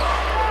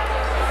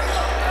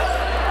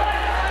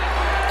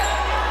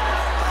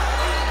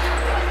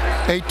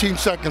 $18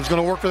 seconds,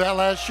 gonna work for that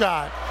last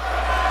shot.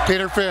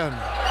 Peter Finn.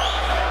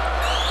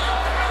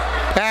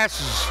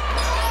 Passes.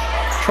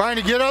 Trying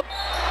to get up.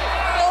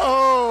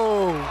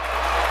 Oh!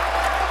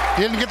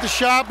 He didn't get the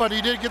shot, but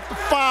he did get the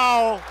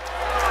foul.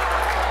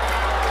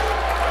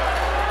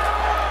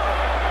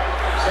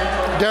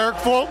 Derek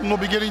Fulton will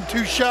be getting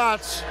 2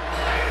 shots.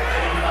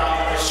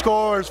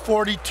 Score is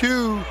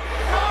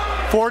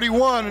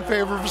 42-41 in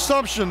favor of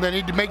Assumption. They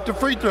need to make the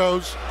free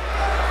throws.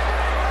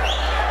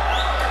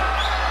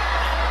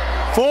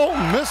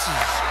 Fulton misses.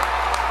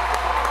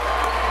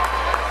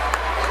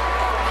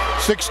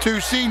 6'2"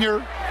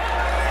 senior.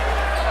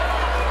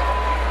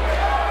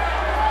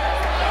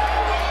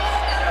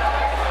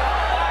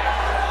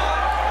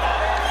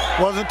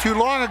 Wasn't too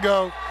long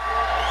ago,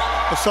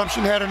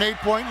 Assumption had an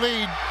 8-point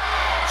lead.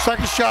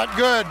 Second shot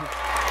good.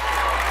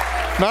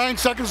 9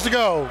 seconds to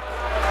go.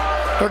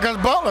 There comes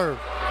Butler.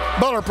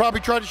 Butler probably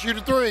tried to shoot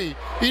a 3.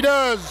 He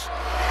does.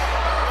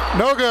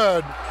 No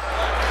good.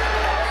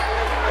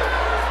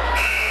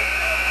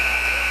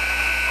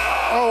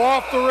 Oh,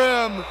 off the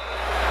rim.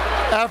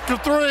 After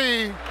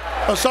 3,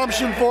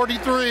 Assumption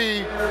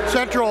 43,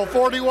 Central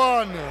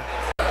 41.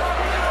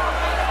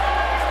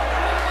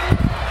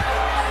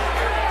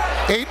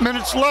 8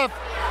 minutes left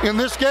in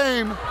this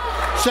game.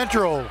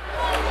 Central,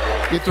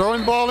 you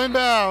throwing ball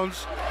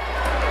inbounds.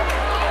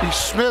 He's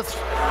Smith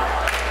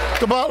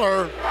to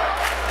Butler.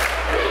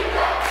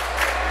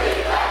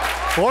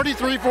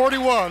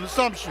 43-41,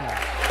 Assumption.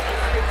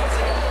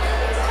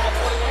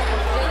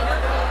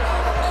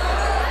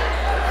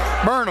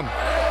 Burnham,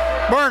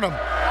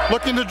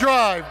 looking to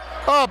drive,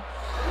 up,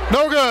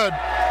 no good.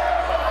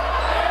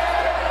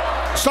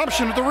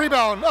 Assumption with the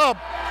rebound, up,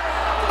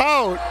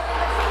 out.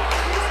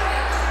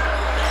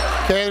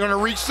 Okay, they're gonna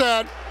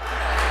reset.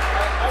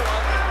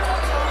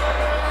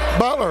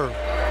 Butler.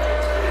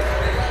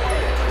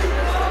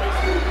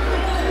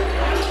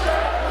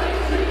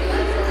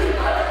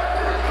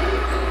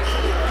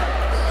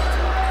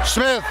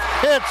 Smith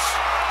hits,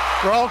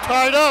 they're all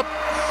tied up.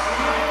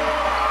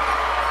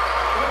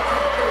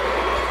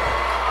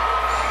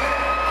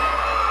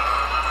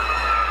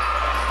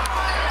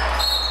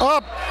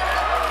 Up.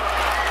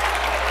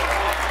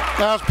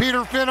 Now it's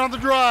Peter Finn on the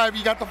drive.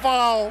 You got the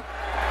foul.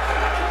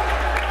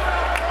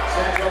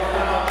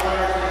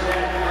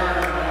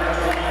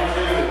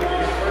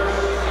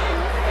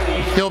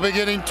 He'll be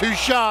getting 2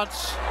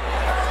 shots.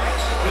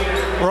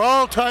 We're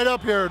all tied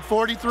up here at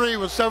 43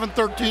 with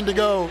 7:13 to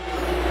go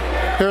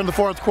here in the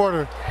fourth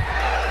quarter.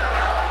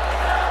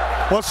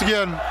 Once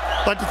again,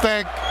 I'd like to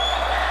thank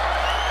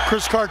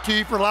Chris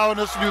Carty for allowing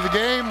us to do the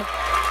game.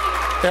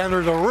 And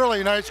there's a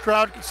really nice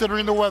crowd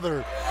considering the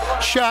weather.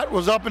 Shot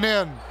was up and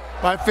in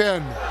by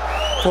Finn.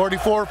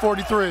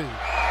 44-43.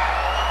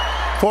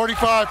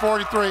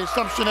 45-43.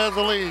 Assumption has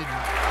the lead.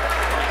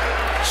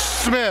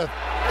 Smith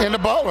into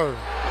Butler.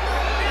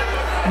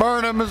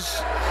 Burnham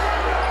is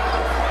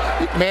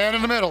man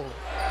in the middle.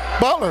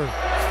 Butler.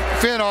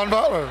 Finn on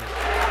Butler.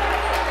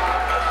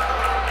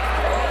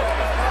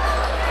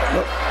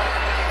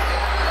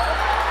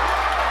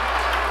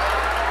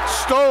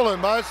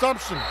 stolen by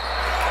Assumption.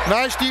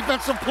 Nice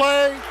defensive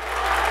play,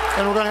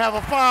 and we're going to have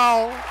a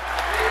foul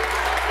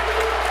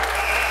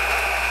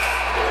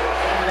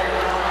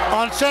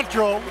on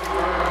Central.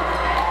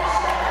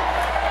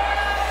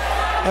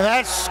 And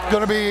that's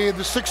going to be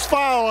the 6th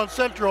foul on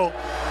Central.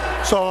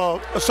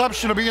 So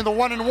Assumption will be in the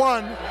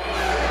 1-and-1.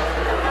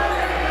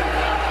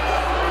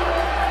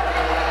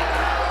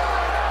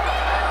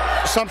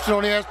 Assumption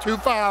only has 2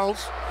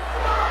 fouls.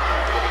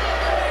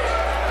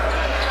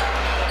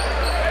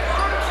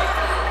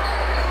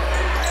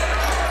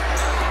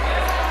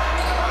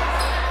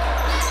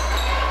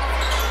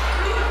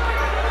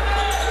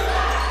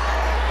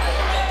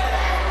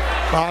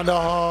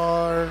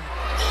 Bondahar.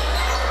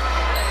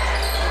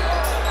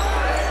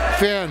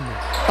 Finn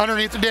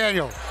underneath to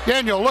Daniel.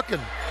 Daniel looking.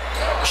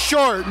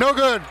 Short, no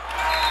good.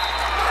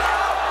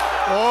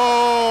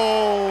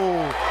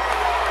 Oh,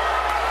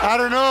 I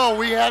don't know.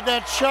 We had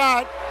that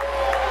shot.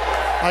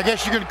 I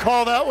guess you can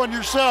call that one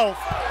yourself.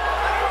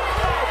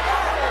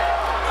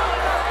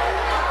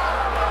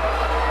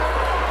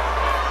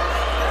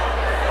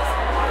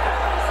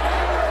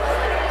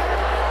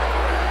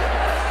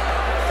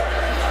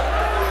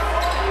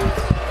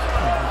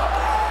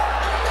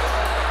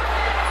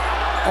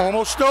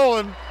 Almost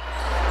stolen.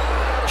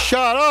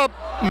 Shot up,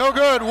 no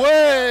good,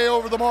 way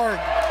over the mark.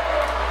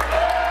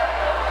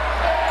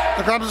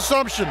 Here comes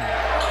Assumption.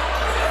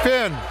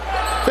 Finn.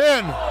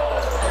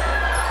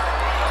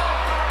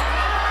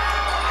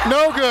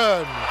 No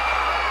good.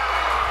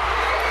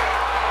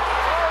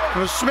 It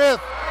was Smith.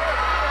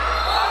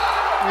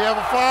 We have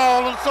a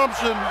foul on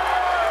Assumption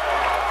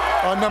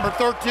on number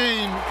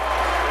 13,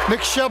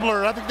 Nick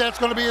Shebler. I think that's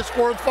going to be his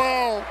 4th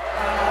foul.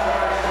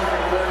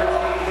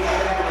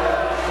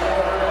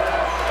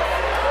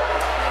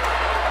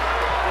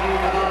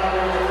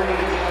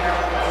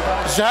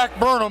 Zach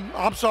Burnham,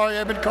 I'm sorry,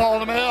 I've been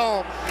calling him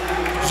hell.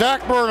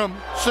 Zach Burnham,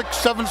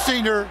 6'7"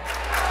 senior,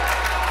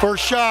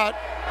 first shot,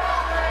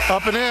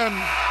 up and in.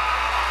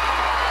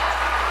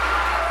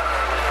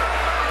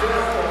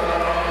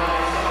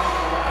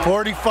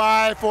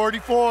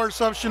 (45-44),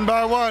 Assumption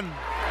by 1.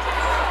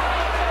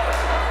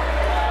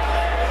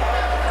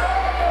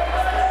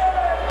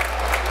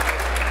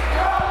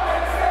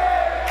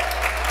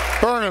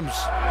 Burnham's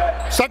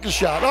second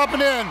shot, up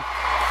and in.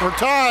 We're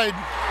tied.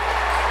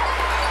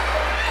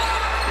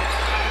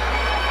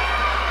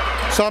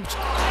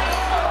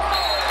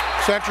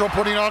 Central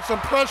putting on some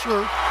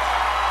pressure.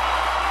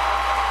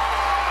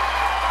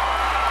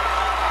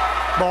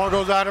 Ball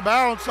goes out of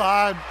bounds.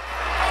 I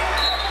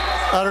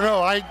don't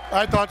know.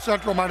 I thought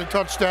Central might have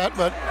touched that,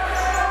 but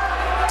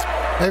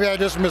maybe I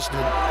just missed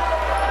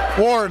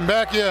it. Warren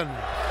back in.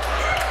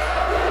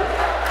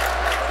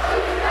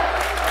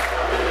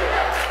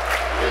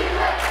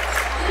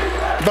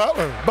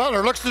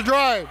 Butler looks to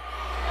drive.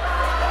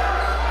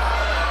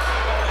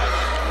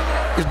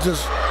 It's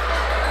just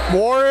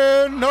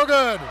Warren, no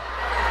good.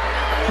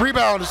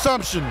 Rebound,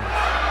 Assumption.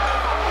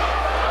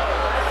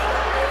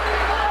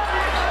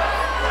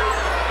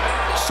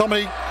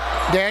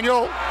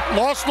 Daniel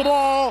lost the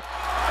ball.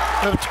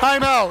 And a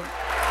timeout.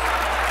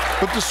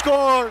 With the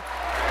score,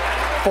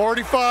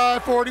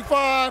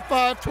 45-45,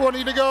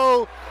 5:20 to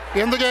go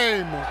in the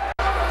game.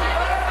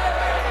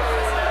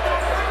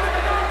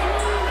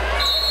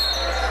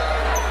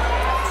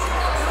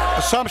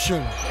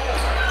 Assumption.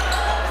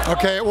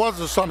 Okay, it was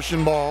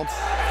Assumption ball.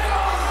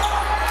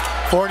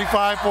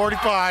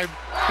 45-45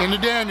 into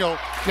Daniel.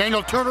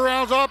 Daniel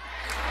turnarounds up,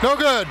 no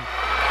good.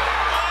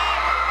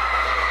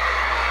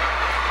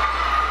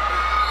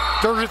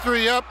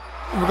 33 up,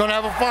 we're gonna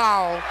have a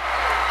foul.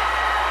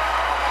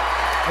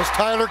 As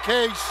Tyler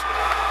Case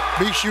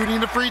be shooting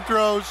the free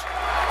throws.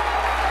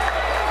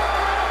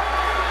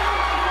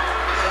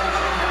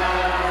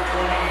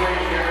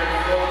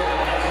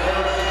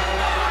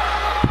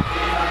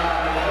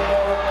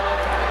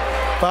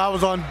 Foul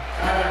was on,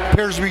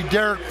 appears to be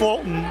Derek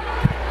Fulton.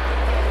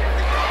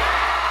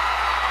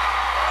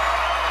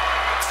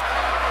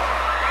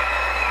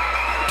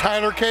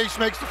 Tyler Case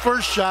makes the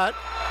first shot.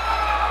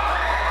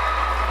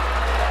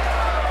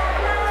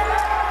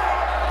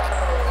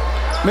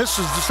 Misses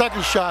the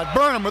second shot.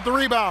 Burnham with the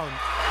rebound.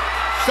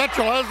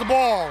 Central has the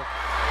ball.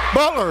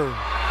 Butler.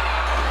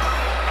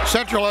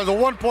 Central has a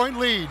 1-point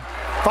lead.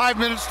 5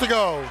 minutes to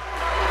go.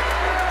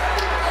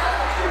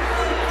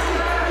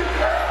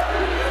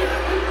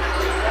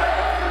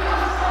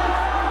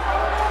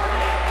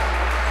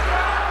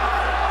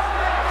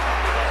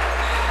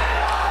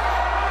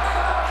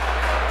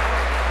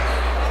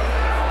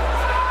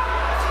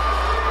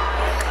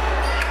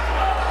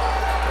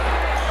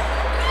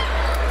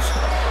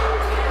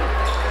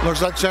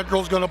 Looks like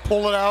Central's going to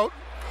pull it out.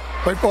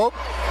 Wait, oh,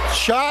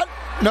 shot,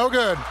 no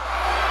good.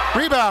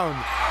 Rebound,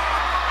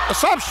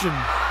 Assumption.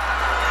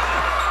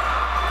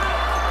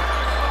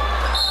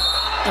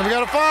 And we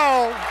got a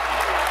foul.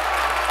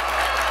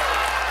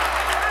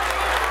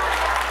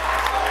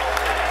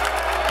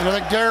 And I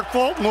think Derek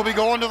Fulton will be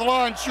going to the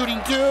line,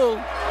 shooting 2.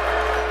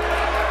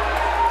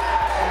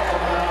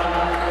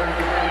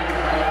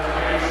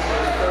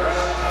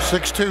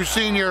 .6'2"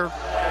 senior.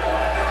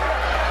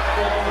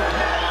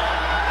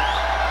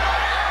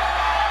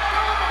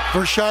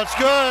 First shot's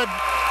good.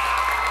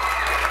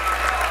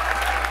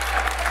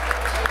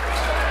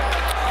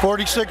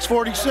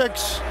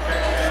 46-46.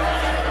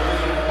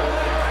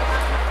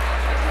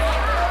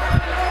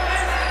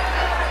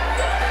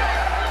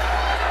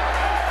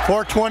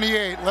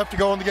 .428 left to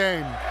go in the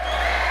game.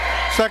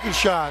 Second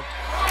shot,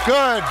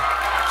 good.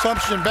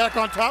 Assumption back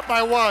on top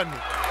by 1.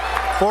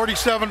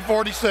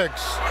 47-46.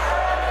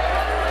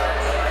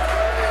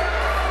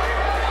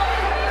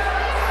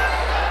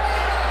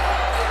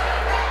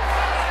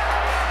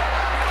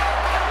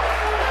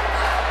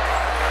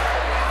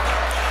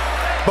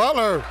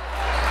 Butler.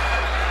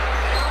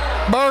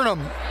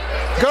 Burnham.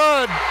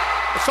 Good.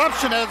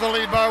 Assumption has the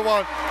lead by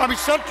 1.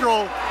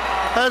 Central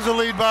has the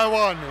lead by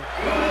 1.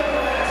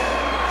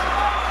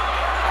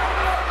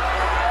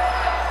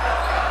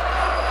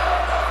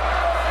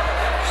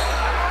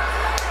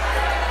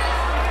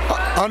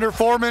 Under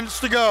 4 minutes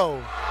to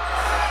go.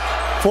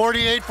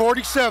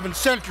 48-47,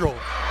 Central.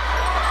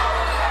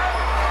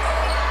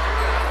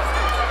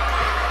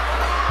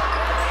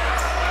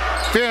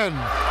 Finn.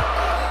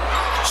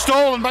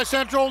 Stolen by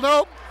Central,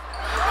 nope.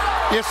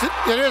 Yes,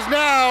 it is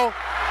now.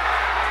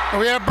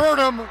 And we have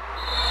Burnham,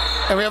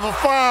 and we have a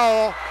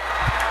foul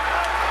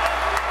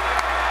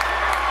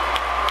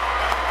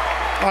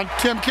on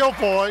Tim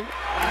Kilfoy.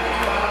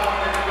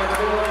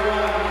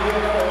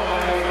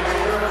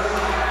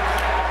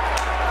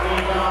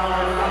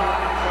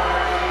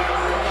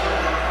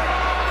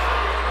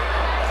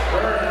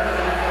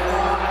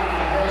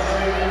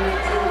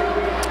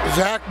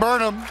 Zach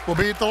Burnham will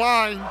be at the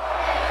line.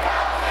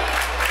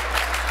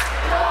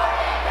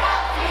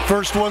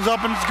 First one's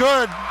up and it's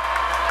good.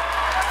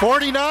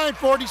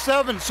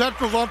 49-47,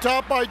 Central's on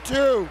top by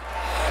 2.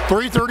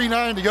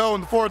 3:39 to go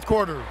in the fourth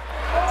quarter.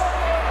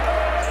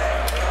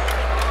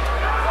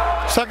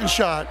 Second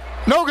shot,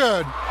 no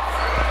good.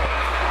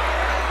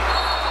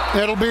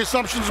 It'll be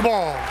Assumption's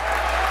ball.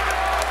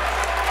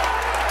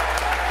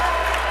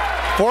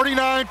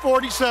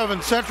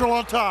 49-47, Central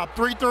on top.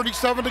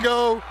 3:37 to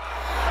go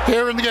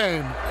here in the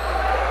game.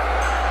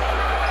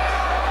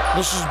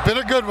 This has been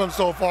a good one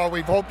so far.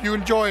 We hope you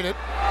enjoyed it.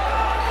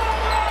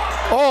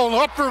 Oh,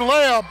 up for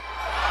layup,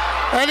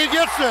 and he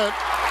gets it.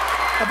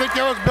 I think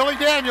that was Billy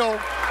Daniel.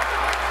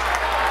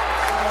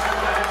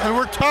 And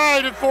we're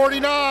tied at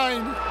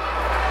 49.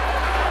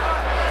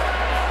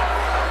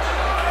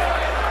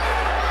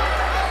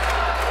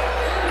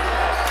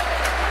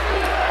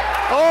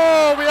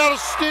 Oh, we had a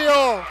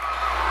steal.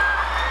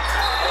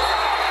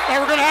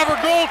 And we're gonna have our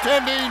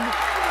goaltending.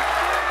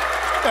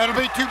 That'll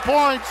be 2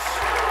 points.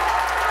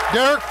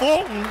 Derek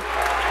Fulton.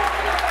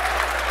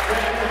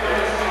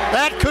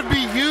 That could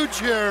be huge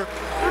here.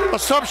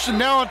 Assumption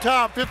now on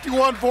top,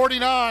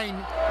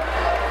 51-49.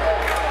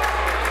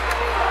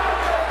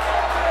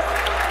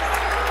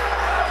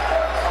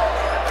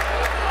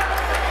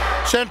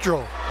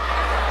 Central.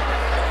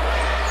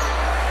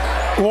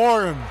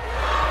 Warren.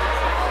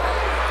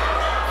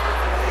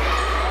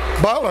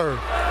 Butler.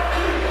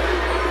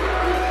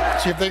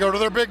 See if they go to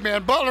their big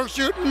man. Butler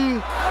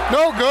shooting,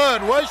 no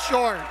good, way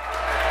short.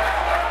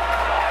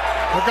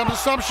 Here comes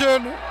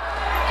Assumption.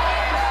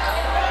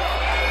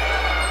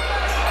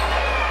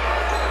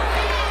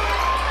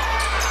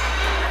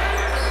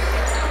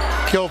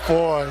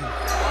 Kilfoy.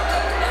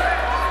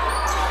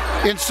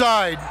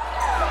 Inside.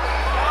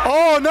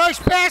 Oh, nice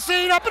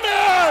passing, up and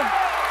in.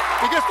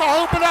 He gets the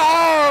hoop in the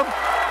arm.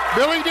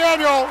 Billy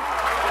Daniel.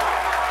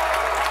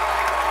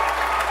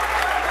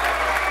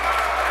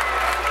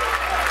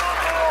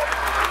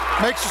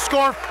 Makes the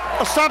score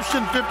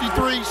Assumption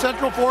 53,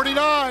 Central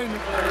 49.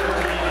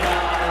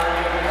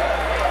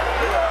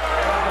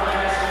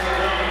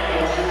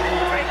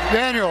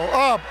 Daniel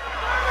up.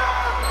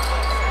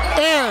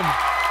 And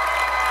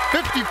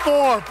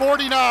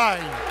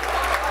 54-49.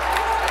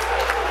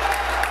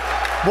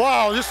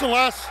 Wow, this is the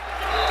last.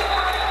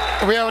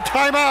 We have a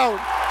timeout.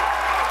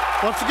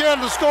 Once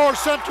again, the score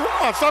Central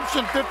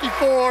Assumption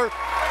 54,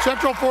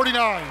 Central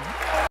 49.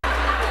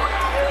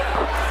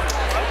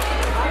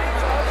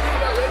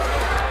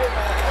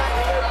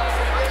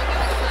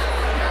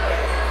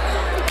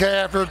 Okay,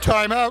 after a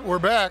timeout, we're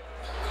back.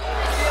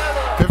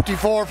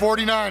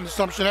 54-49,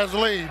 Assumption has the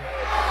lead.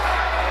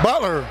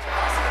 Butler.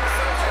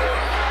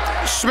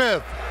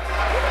 Smith.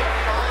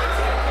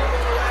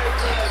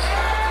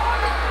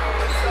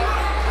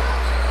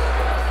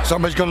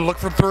 Somebody's gonna look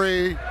for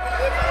three.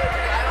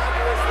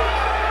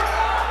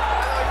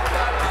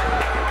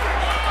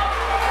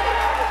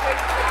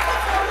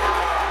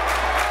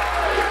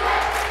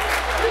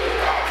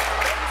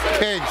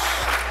 Case.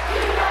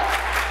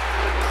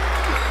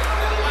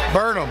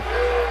 Burnham.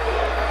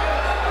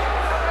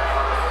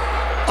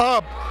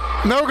 Up.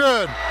 No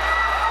good.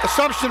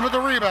 Assumption with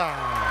the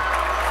rebound.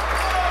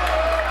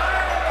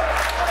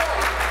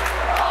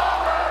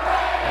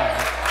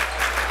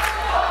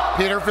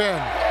 Peter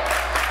Finn.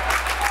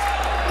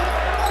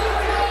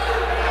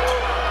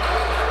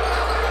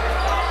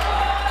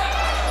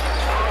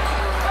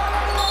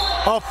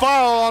 A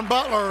foul on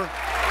Butler.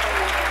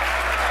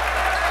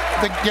 I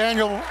think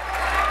Daniel.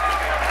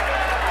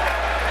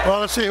 Well,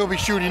 let's see who'll be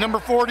shooting. Number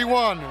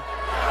 41.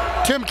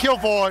 Tim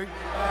Kilfoy.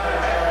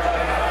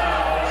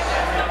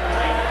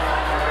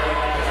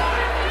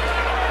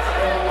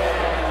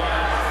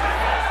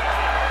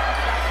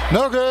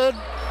 No good.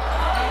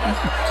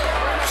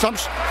 Some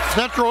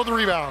Central with the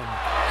rebound.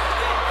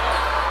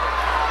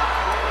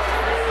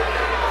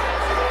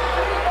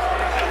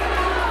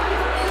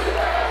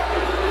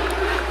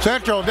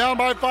 Central down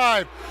by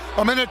 5.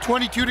 A minute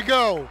 22 to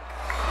go.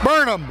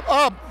 Burnham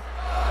up.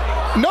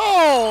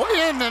 No,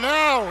 in and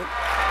out.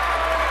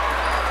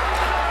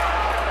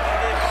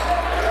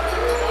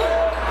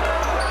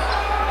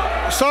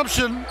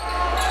 Assumption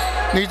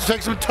needs to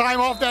take some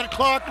time off that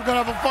clock. We're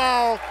gonna have a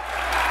foul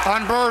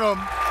on Burnham.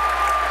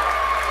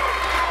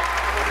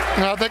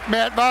 And I think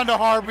Matt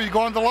Vandehar will be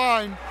going to the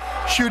line,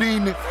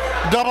 shooting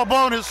double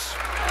bonus.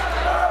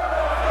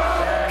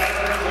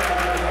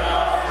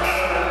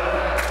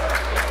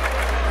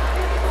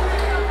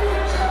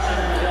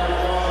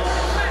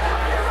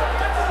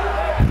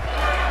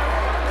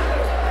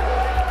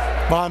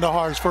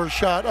 Vandehar's first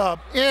shot up,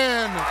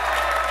 in.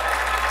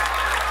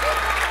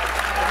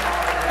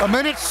 A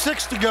minute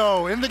 6 to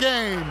go in the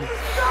game.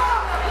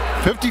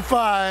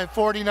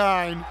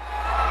 55-49.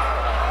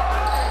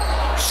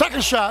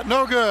 Second shot,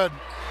 no good.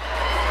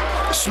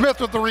 Smith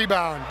with the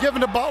rebound,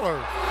 given to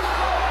Butler.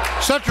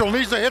 Central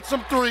needs to hit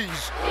some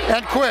threes,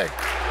 and quick.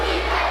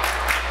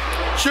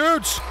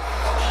 Shoots,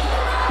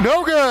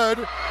 no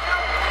good.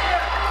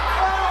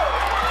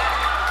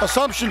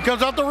 Assumption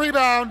comes out the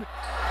rebound.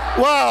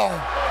 Wow.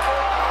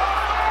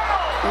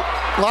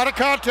 A lot of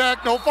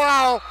contact, no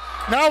foul.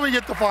 Now we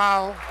get the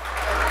foul.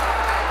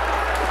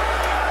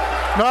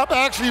 Nope,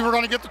 actually we're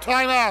going to get the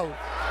timeout.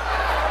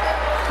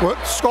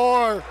 What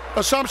score?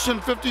 Assumption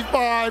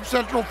 55,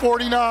 Central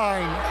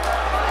 49.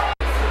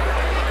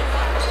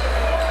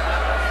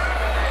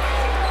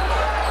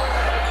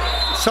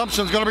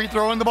 Assumption's going to be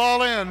throwing the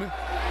ball in.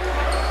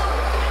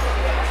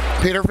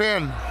 Peter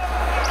Finn.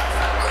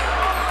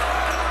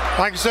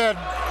 Like I said,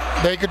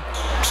 they could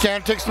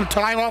stand to take some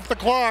time off the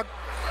clock.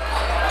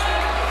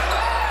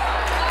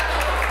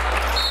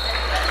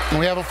 And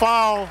we have a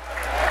foul.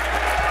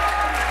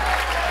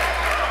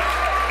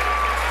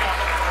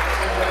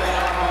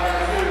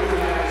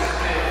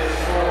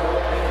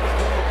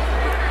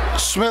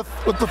 Smith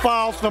with the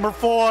fouls, number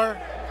 4.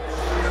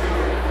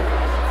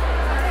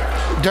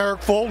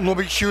 Derek Fulton will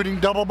be shooting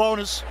double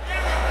bonus.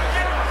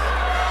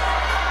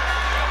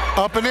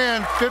 Up and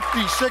in,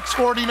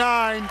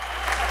 56-49.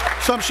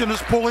 Assumption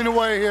is pulling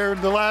away here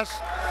in the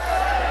last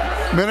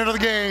minute of the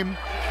game.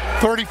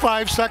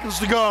 35 seconds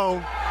to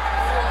go.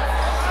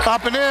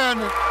 Up and in,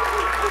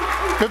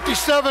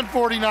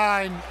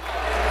 57-49.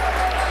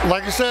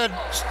 Like I said,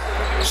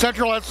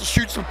 Central has to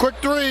shoot some quick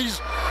threes.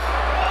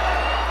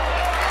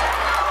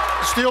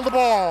 Steal the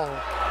ball.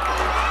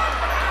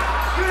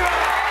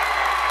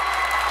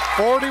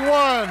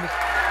 41.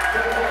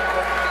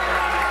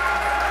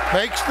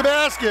 Makes the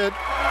basket.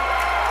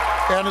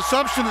 And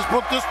Assumption has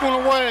put this one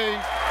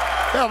away.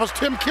 That was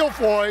Tim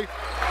Kilfoy.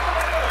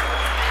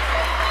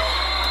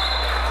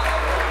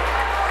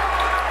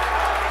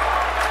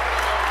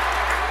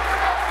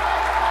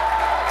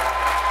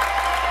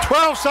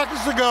 "12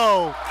 seconds to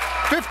go.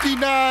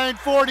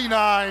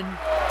 59-49.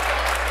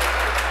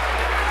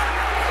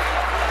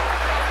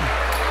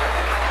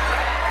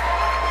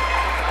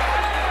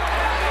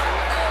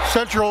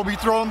 Central will be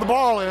throwing the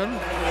ball in.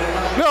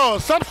 No,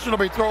 Assumption will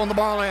be throwing the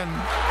ball in.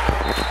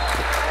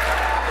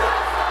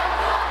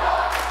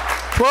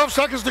 12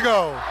 seconds to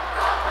go.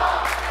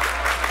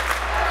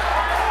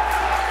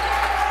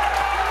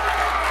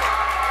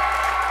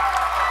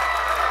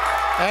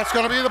 That's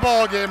going to be the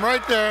ball game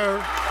right there.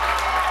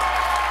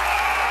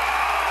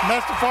 And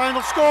that's the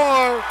final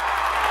score.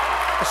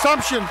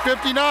 Assumption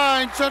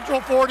 59, Central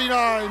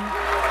 49.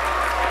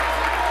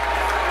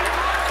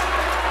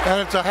 And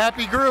it's a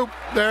happy group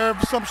there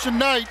of Assumption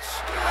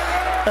Knights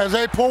as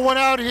they pull one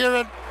out here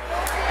at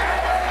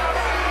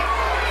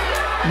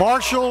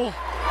Marshall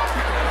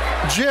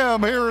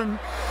Gym here in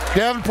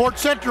Davenport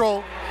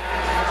Central.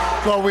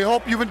 So we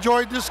hope you've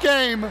enjoyed this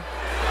game.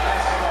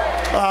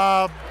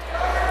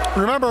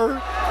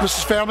 Remember, this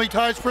is Family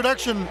Ties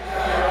Production.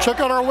 Check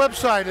out our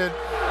website at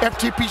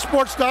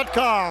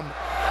ftpsports.com.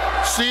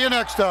 See you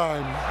next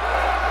time.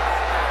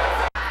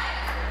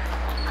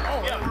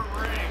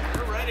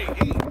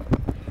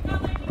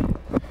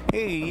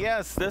 Hey,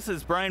 yes, this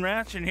is Brian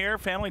Ratchin here,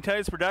 Family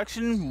Ties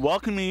Production,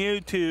 welcoming you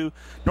to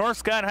North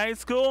Scott High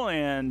School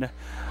and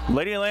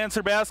Lady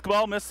Lancer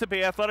Basketball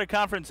Mississippi Athletic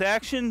Conference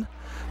action.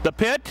 The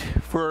pit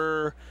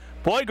for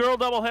boy-girl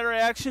doubleheader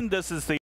action. This is the